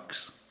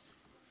crux.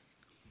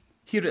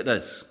 Here it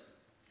is.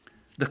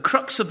 The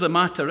crux of the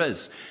matter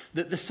is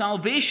that the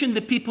salvation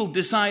the people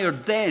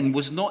desired then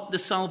was not the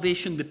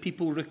salvation the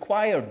people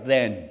required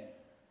then.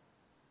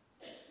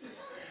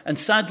 And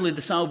sadly,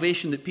 the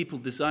salvation that people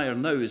desire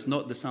now is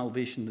not the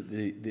salvation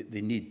that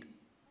they need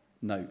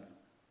now.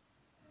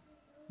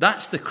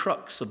 That's the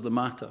crux of the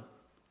matter.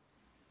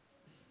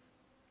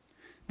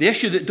 The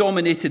issue that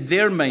dominated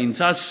their minds,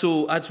 as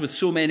with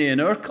so many in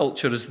our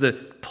culture, is the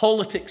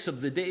politics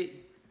of the day.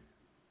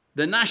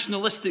 The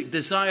nationalistic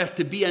desire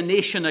to be a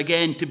nation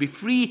again, to be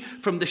free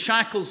from the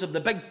shackles of the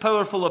big,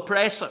 powerful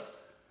oppressor.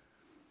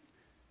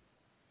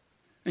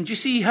 And you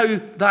see how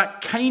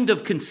that kind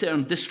of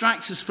concern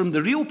distracts us from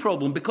the real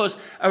problem, because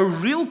our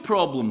real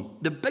problem,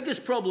 the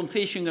biggest problem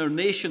facing our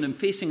nation and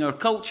facing our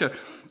culture,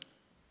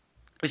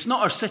 is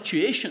not our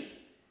situation.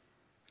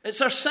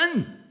 It's our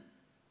sin.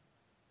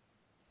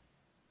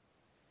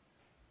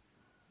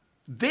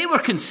 They were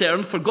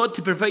concerned for God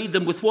to provide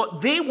them with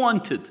what they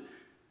wanted.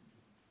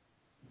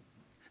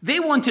 They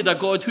wanted a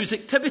God whose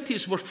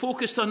activities were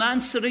focused on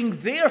answering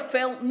their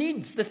felt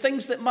needs, the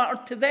things that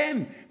mattered to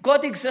them.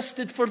 God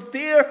existed for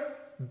their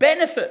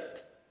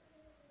benefit.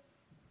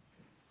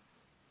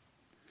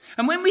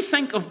 And when we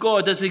think of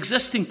God as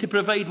existing to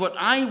provide what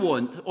I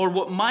want or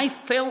what my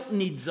felt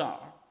needs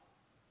are,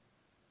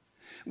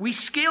 we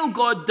scale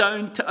God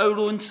down to our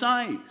own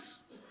size.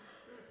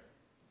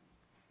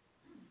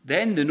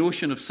 Then the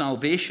notion of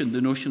salvation, the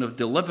notion of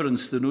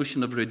deliverance, the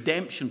notion of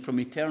redemption from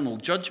eternal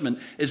judgment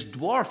is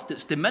dwarfed,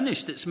 it's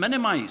diminished, it's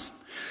minimized.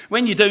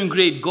 When you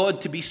downgrade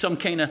God to be some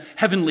kind of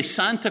heavenly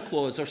Santa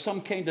Claus or some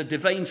kind of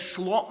divine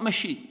slot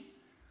machine,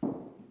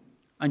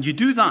 and you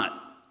do that,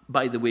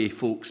 by the way,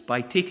 folks,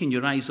 by taking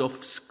your eyes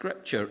off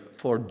Scripture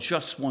for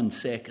just 1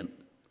 second.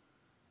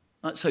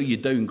 That's how you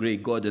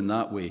downgrade God in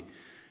that way.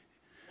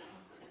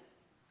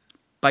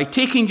 By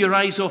taking your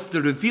eyes off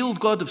the revealed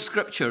God of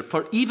Scripture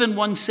for even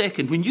 1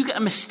 second, when you get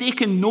a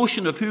mistaken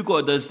notion of who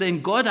God is,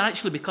 then God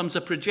actually becomes a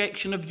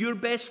projection of your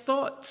best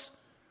thoughts.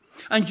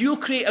 And you'll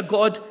create a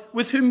God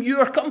with whom you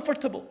are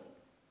comfortable.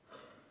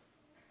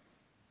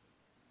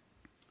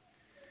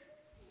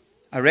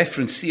 I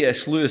referenced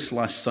C.S. Lewis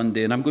last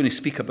Sunday, and I'm going to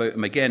speak about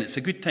him again. It's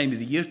a good time of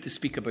the year to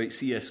speak about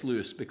C.S.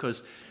 Lewis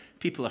because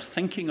people are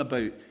thinking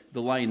about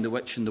The Lion, the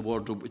Witch and the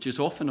Wardrobe, which is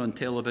often on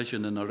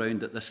television and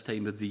around at this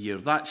time of the year.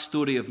 That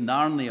story of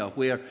Narnia,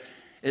 where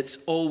it's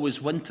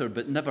always winter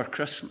but never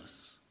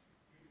Christmas.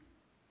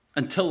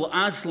 Until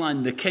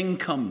Aslan, the king,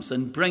 comes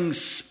and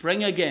brings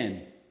spring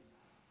again.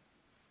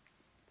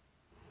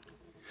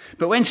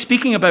 But when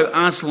speaking about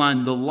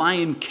Aslan, the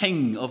Lion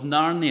King of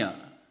Narnia,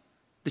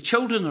 the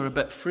children are a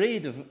bit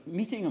afraid of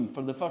meeting him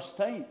for the first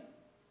time.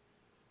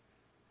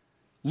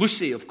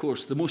 Lucy, of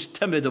course, the most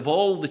timid of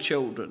all the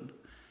children,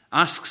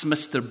 asks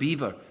Mr.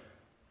 Beaver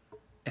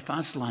if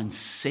Aslan's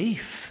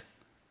safe.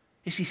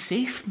 Is he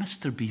safe,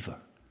 Mr. Beaver?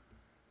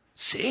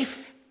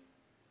 Safe?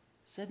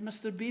 Said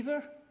Mr.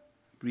 Beaver.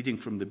 Reading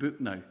from the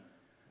book now.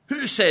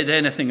 Who said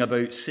anything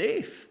about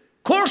safe?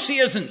 Of course he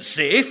isn't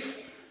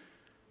safe.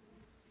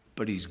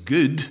 But he's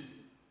good.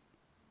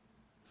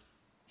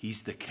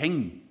 He's the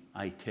king,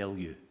 I tell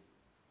you.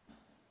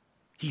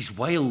 He's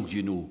wild,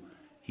 you know.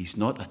 He's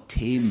not a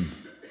tame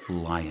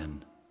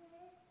lion.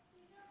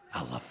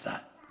 I love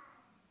that.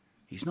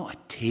 He's not a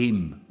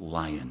tame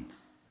lion.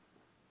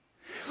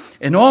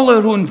 In all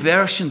our own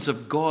versions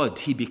of God,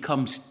 he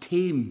becomes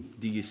tame,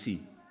 do you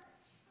see?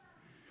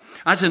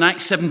 As in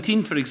Acts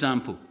 17, for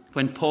example,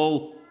 when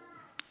Paul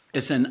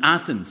is in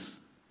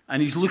Athens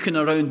and he's looking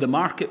around the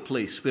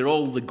marketplace where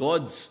all the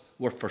gods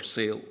were for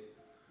sale.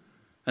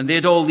 And they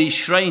had all these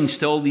shrines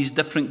to all these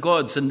different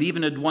gods, and they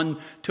even had one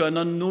to an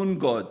unknown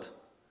god.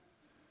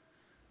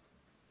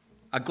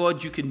 A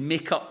god you can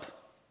make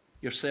up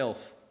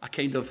yourself, a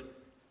kind of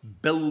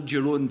build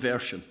your own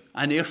version,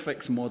 an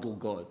Airfix model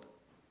God.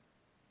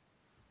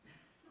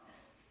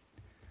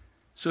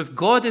 So if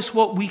God is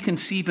what we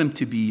conceive him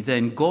to be,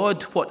 then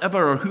God,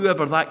 whatever or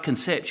whoever that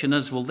conception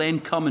is, will then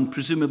come and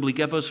presumably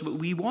give us what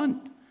we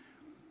want.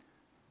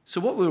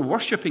 So what we're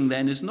worshipping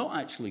then is not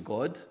actually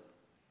God,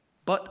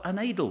 but an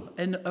idol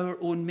in our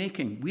own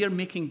making. We are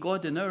making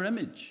God in our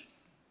image,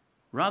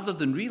 rather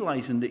than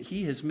realizing that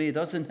he has made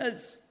us in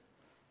his.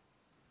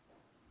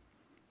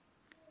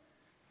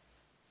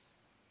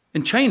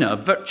 In China,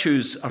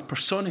 virtues are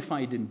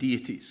personified in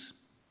deities.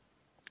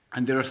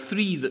 And there are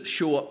 3 that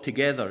show up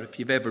together, if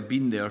you've ever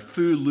been there,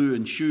 Fu, Lu,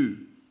 and Shu.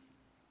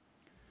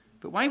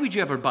 But why would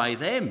you ever buy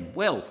them?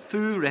 Well,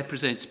 Fu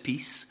represents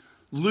peace,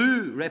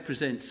 Lu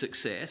represents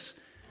success,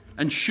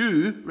 and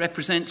Shu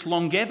represents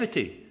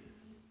longevity,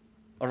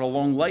 or a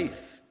long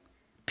life.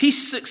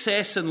 Peace,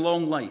 success, and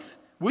long life.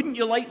 Wouldn't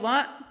you like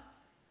that?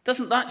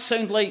 Doesn't that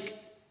sound like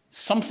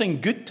something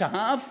good to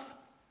have?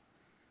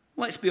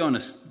 Let's be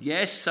honest.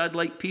 Yes, I'd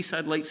like peace,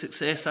 I'd like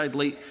success, I'd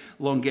like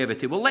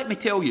longevity. Well, let me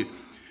tell you,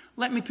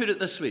 let me put it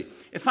this way.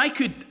 If I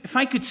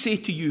could say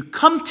to you,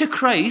 come to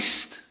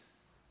Christ,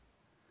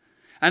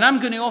 and I'm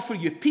going to offer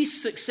you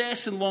peace,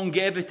 success, and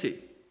longevity,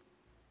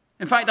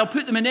 In fact, I'll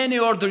put them in any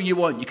order you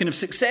want. You can have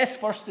success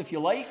first if you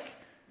like,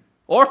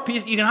 or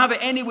you can have it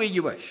any way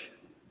you wish.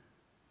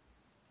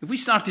 If we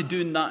started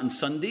doing that on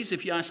Sundays,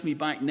 if you ask me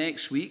back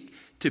next week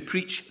to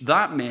preach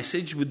that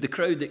message, would the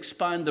crowd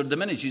expand or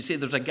diminish? You say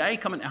there's a guy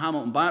coming to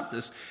Hamilton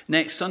Baptist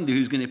next Sunday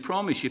who's going to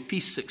promise you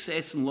peace,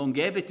 success, and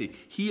longevity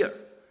here.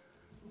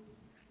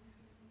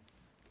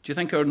 Do you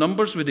think our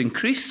numbers would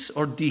increase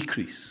or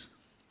decrease?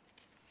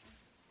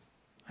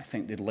 I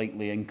think they'd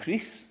likely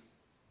increase.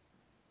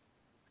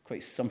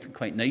 Something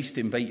quite nice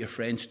to invite your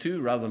friends to,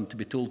 rather than to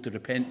be told to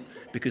repent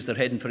because they're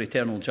heading for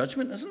eternal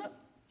judgment, isn't it?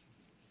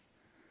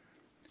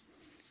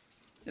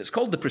 It's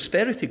called the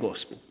prosperity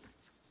gospel.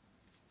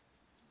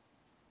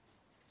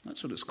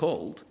 That's what it's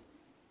called.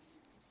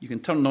 You can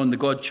turn on the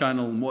God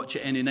channel and watch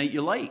it any night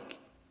you like.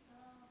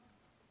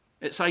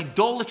 It's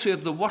idolatry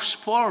of the worst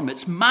form.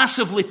 It's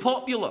massively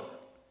popular.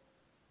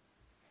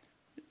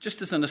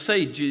 Just as an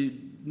aside, do you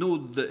know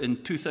that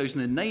in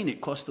 2009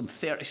 it cost them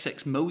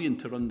 $36 million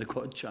to run the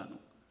God channel?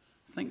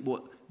 Think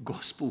what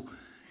gospel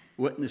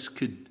witness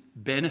could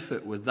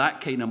benefit with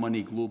that kind of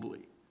money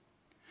globally.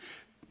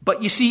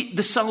 But you see,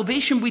 the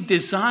salvation we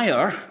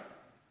desire,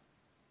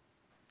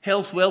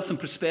 health, wealth, and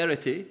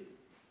prosperity,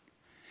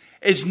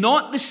 is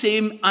not the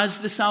same as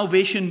the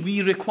salvation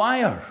we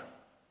require.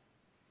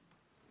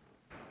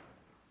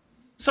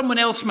 Someone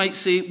else might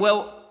say,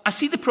 well, I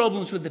see the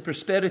problems with the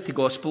prosperity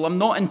gospel. I'm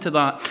not into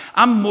that.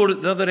 I'm more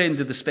at the other end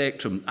of the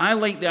spectrum. I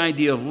like the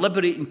idea of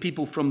liberating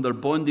people from their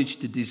bondage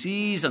to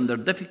disease and their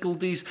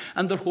difficulties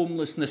and their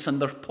homelessness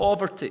and their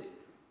poverty.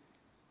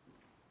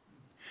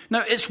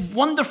 Now, it's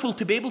wonderful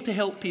to be able to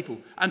help people,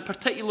 and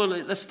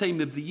particularly at this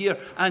time of the year,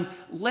 and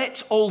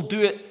let's all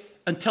do it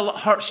until it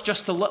hurts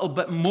just a little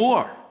bit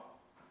more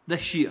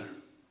this year.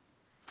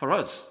 For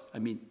us,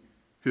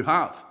 who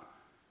have.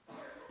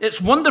 It's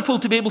wonderful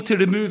to be able to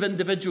remove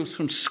individuals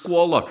from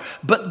squalor,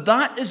 but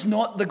that is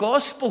not the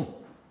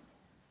gospel.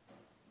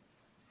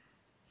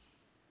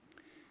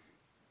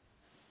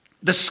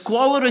 The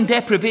squalor and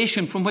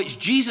deprivation from which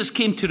Jesus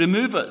came to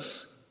remove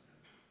us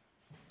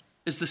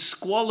is the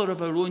squalor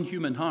of our own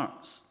human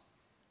hearts.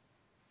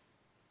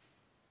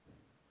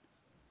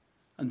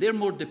 And they're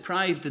more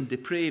deprived and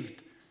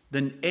depraved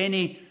than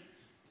any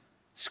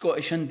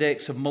Scottish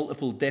Index of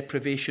Multiple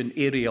Deprivation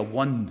Area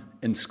 1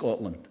 in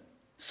Scotland,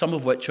 some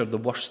of which are the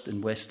worst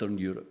in Western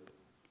Europe.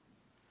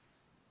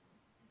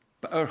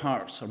 But our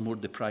hearts are more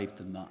deprived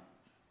than that.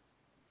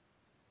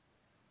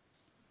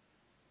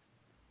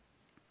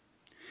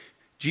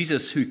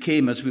 Jesus, who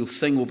came, as we'll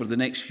sing over the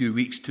next few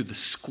weeks, to the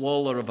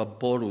squalor of a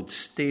borrowed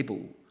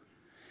stable,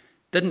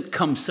 didn't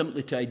come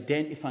simply to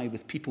identify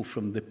with people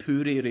from the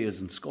poor areas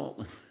in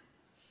Scotland.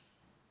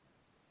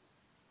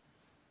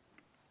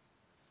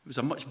 It was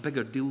a much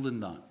bigger deal than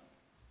that.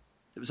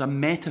 It was a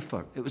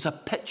metaphor. It was a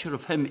picture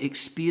of him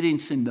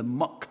experiencing the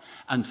muck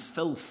and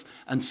filth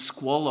and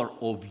squalor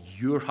of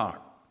your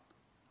heart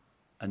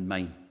and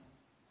mine.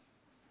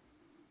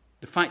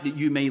 The fact that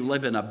you may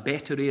live in a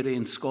better area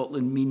in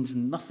Scotland means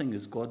nothing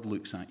as God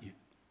looks at you.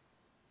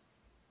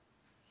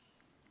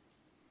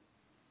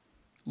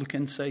 Look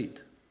inside.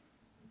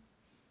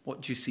 What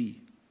do you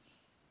see?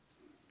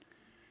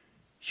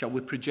 Shall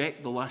we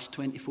project the last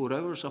 24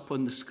 hours up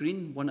on the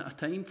screen, one at a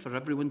time, for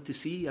everyone to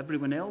see,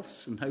 everyone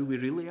else, and how we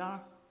really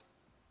are?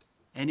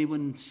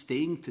 Anyone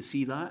staying to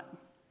see that?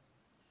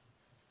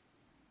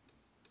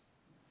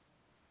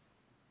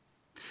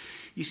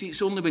 You see,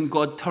 it's only when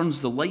God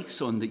turns the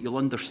lights on that you'll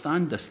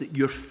understand this, that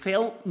your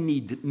felt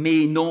need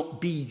may not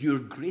be your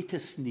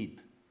greatest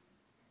need.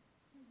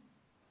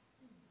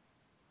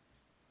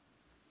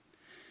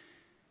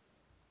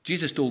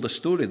 Jesus told a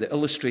story that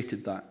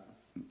illustrated that.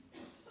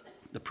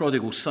 The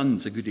prodigal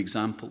son's a good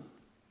example.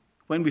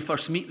 When we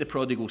first meet the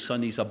prodigal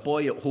son, he's a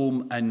boy at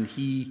home and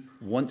he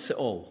wants it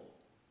all.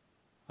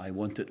 I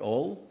want it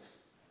all.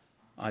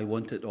 I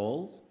want it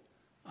all.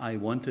 I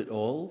want it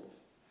all.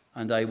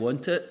 And I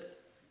want it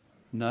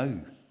now.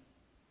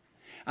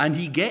 And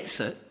he gets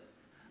it,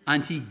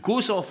 and he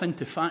goes off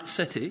into Fat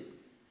City,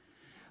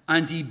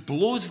 and he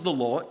blows the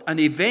lot, and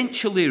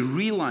eventually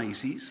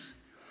realizes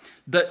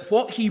that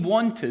what he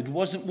wanted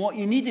wasn't what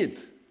he needed.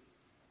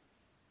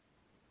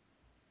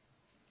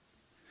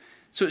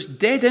 So it's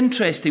dead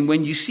interesting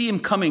when you see him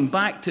coming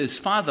back to his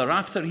father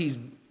after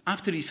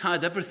he's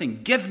had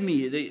everything. Give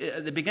me,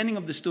 at the beginning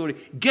of the story,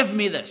 give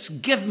me this,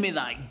 give me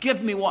that,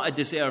 give me what I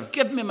deserve,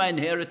 give me my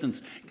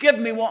inheritance, give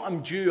me what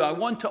I'm due. I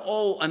want it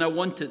all and I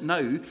want it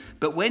now.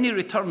 But when he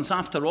returns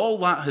after all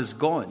that has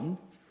gone,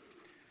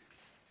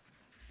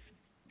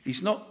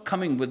 he's not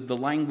coming with the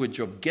language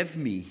of give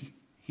me,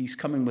 he's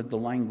coming with the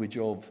language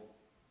of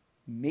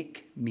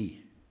make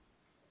me.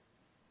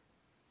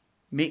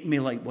 Make me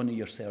like one of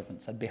your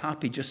servants. I'd be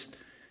happy just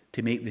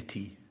to make the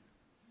tea.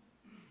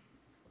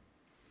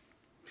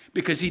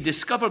 Because he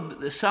discovered that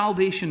the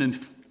salvation and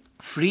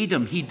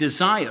freedom he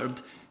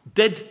desired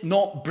did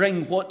not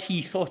bring what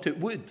he thought it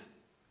would.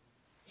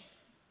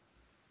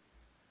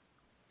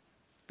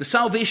 The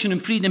salvation and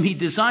freedom he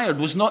desired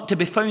was not to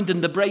be found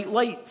in the bright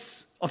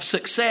lights of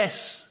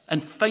success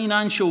and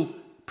financial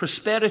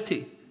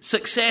prosperity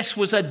Success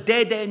was a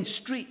dead-end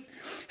street.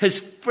 His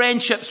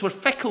friendships were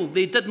fickle.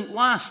 They didn't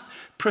last.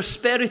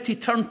 Prosperity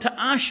turned to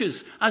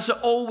ashes, as it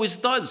always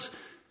does.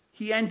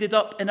 He ended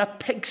up in a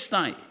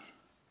pigsty.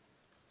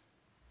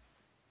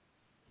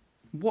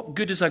 What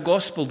good is a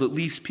gospel that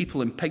leaves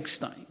people in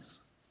pigsties?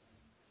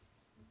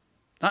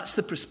 That's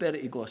the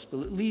prosperity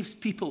gospel. It leaves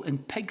people in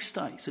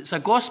pigsties. It's a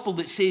gospel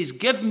that says,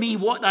 give me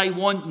what I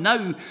want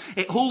now.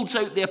 It holds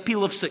out the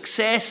appeal of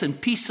success and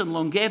peace and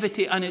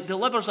longevity, and it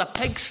delivers a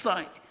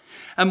pigsty.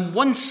 And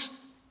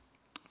once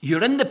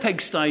you're in the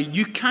pigsty,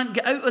 you can't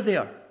get out of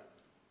there.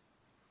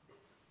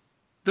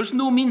 There's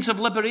no means of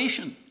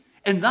liberation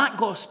in that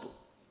gospel.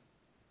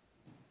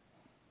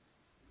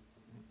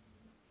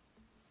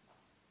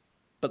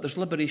 But there's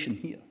liberation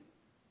here.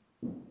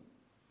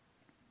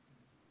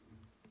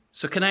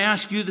 So can I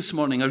ask you this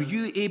morning, are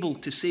you able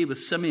to say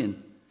with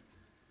Simeon,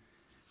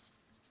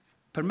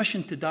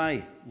 permission to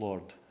die,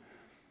 Lord?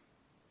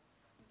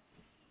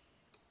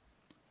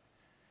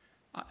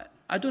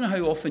 I don't know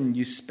how often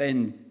you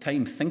spend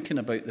time thinking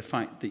about the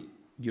fact that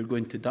you're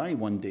going to die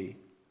one day.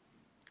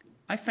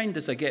 I find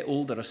as I get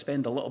older, I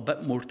spend a little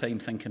bit more time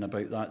thinking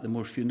about that the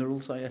more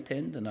funerals I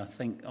attend, and I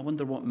think, I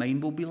wonder what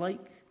mine will be like.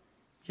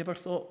 You ever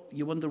thought,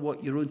 you wonder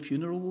what your own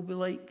funeral will be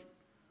like?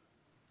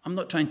 I'm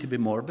not trying to be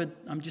morbid.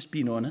 I'm just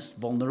being honest,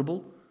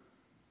 vulnerable.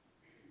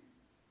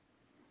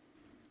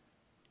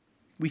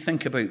 We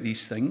think about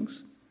these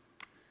things.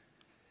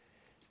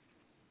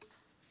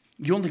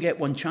 You only get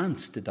one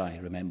chance to die,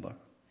 remember.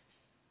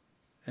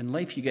 In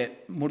life, you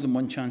get more than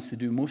one chance to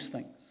do most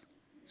things.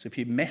 So if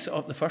you mess it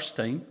up the first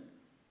time,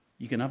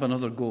 you can have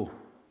another go.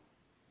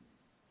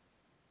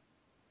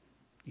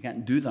 You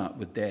can't do that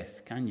with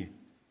death, can you?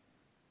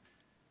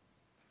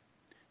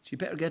 So you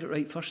better get it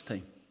right first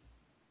time.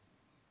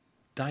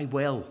 Die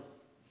well.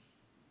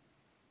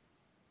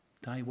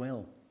 Die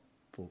well,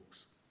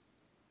 folks.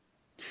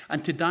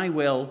 And to die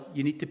well,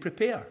 you need to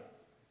prepare.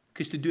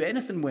 Because to do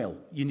anything well,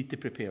 you need to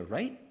prepare,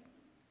 right?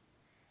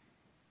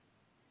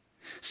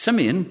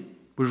 Simeon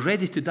was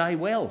ready to die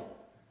well.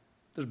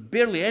 There's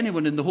barely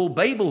anyone in the whole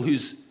Bible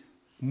who's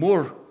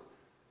more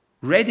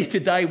ready to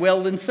die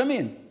well than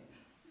Simeon.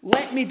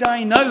 Let me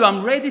die now.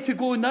 I'm ready to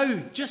go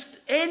now. Just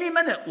any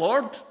minute,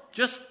 Lord.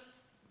 Just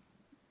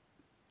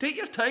take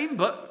your time,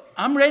 but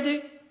I'm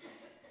ready.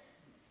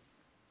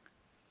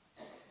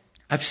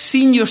 I've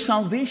seen your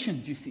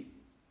salvation, do you see?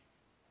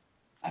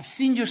 I've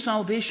seen your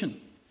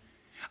salvation.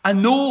 I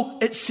know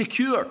it's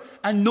secure.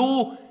 I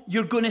know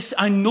you're going to.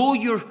 I know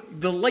you're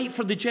the light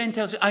for the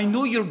Gentiles. I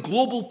know your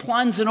global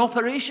plans in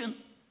operation.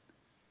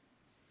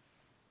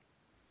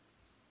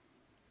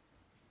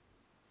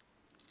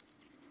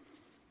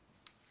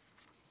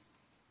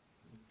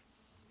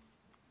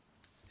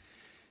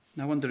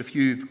 Now, I wonder if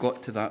you've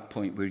got to that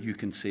point where you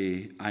can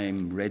say, I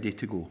am ready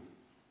to go.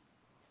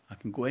 I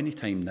can go any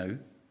time now.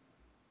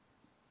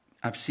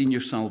 I've seen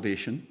your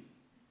salvation.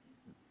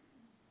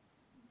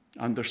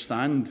 I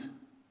understand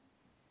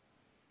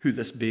who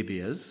this baby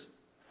is.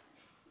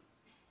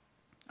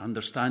 I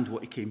understand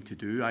what he came to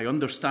do. I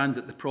understand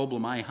that the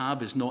problem I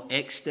have is not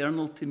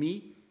external to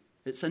me,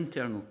 it's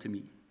internal to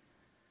me.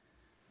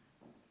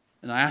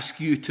 And I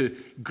ask you to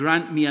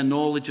grant me a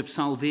knowledge of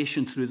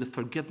salvation through the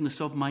forgiveness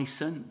of my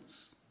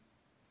sins,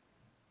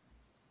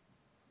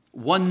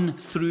 won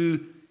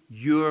through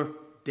your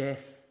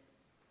death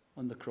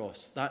on the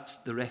cross. That's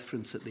the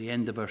reference at the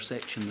end of our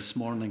section this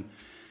morning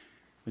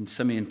when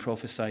Simeon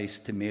prophesies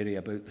to Mary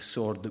about the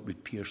sword that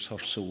would pierce her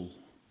soul.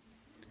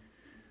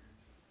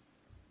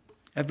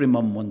 Every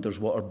mum wonders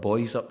what her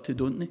boy's up to,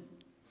 don't they?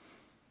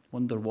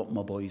 Wonder what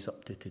my boy's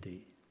up to today.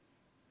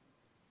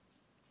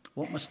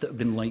 What must it have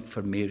been like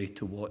for Mary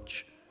to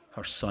watch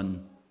her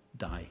son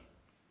die?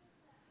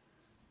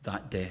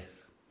 That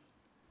death.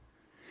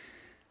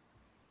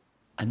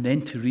 And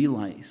then to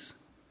realize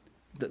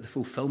that the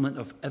fulfillment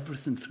of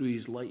everything through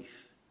his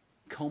life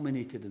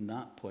culminated in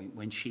that point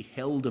when she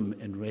held him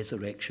in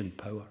resurrection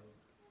power.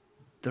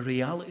 The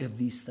reality of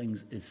these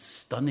things is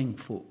stunning,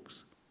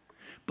 folks.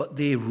 But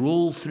they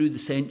roll through the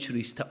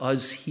centuries to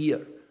us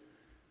here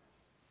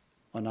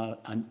on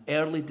an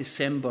early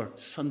December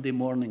Sunday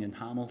morning in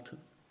Hamilton.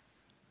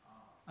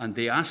 And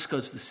they ask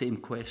us the same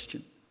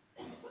question.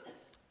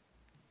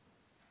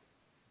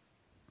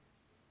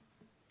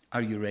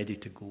 Are you ready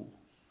to go?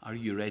 Are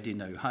you ready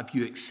now? Have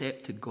you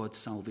accepted God's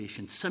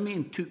salvation?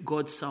 Simeon took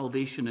God's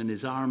salvation in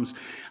his arms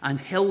and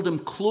held him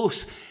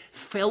close,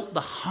 felt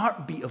the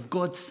heartbeat of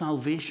God's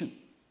salvation,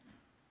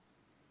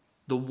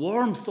 the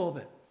warmth of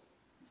it,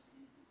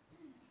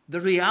 the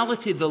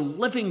reality, the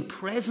living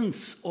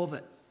presence of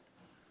it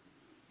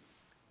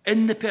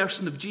in the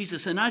person of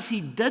Jesus. And as he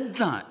did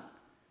that,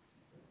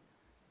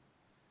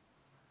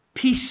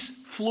 peace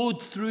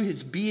flowed through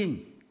his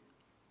being.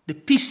 The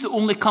peace that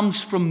only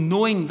comes from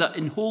knowing that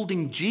in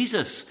holding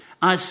Jesus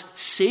as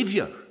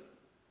Saviour,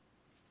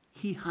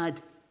 he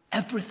had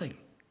everything.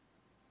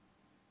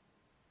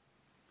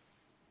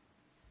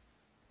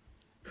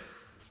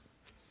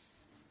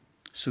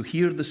 So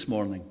here this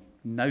morning,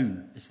 now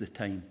is the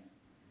time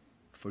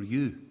for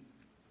you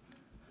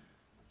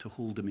to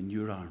hold him in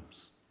your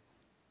arms.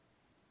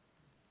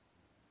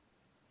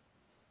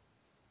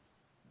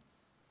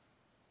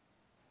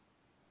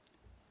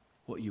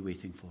 What are you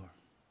waiting for?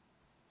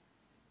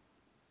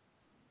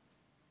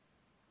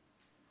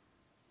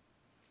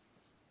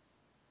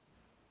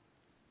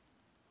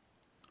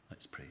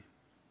 Let's pray.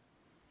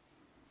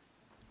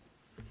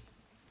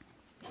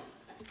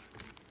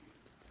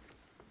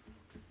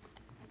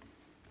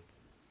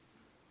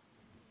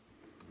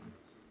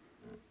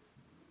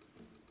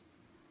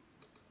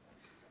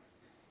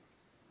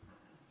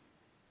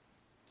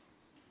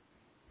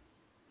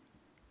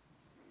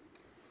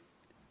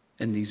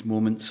 In these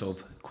moments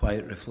of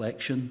quiet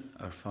reflection,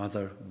 our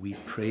Father, we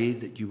pray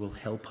that you will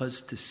help us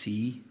to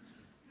see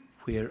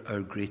where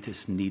our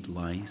greatest need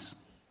lies.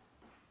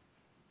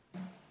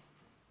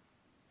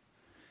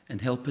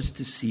 And help us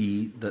to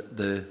see that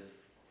the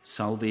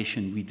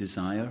salvation we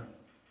desire,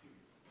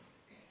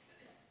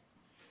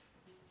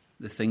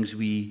 the things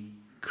we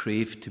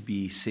crave to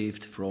be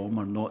saved from,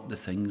 are not the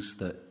things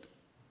that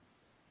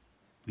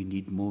we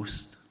need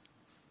most.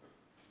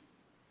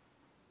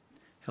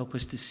 Help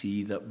us to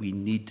see that we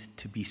need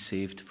to be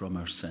saved from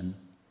our sin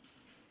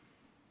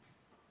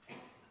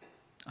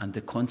and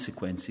the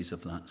consequences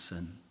of that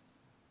sin,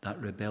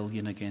 that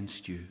rebellion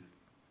against you.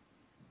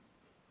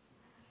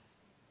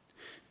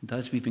 And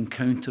as we've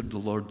encountered the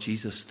Lord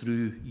Jesus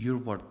through your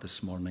word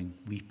this morning,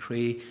 we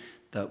pray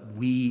that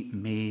we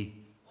may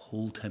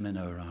hold him in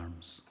our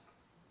arms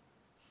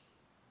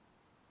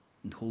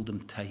and hold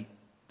him tight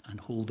and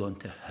hold on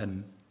to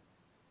him.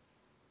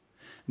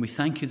 And we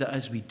thank you that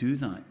as we do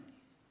that,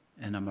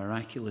 in a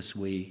miraculous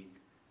way,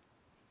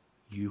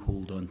 you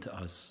hold on to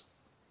us.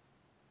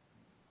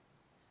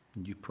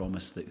 And you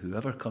promise that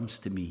whoever comes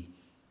to me,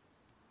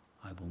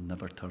 I will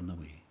never turn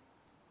away.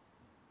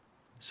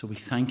 So we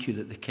thank you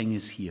that the King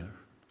is here.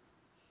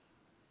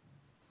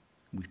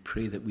 We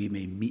pray that we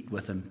may meet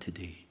with him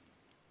today.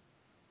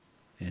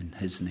 In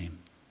his name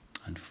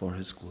and for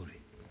his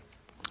glory.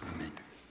 Amen.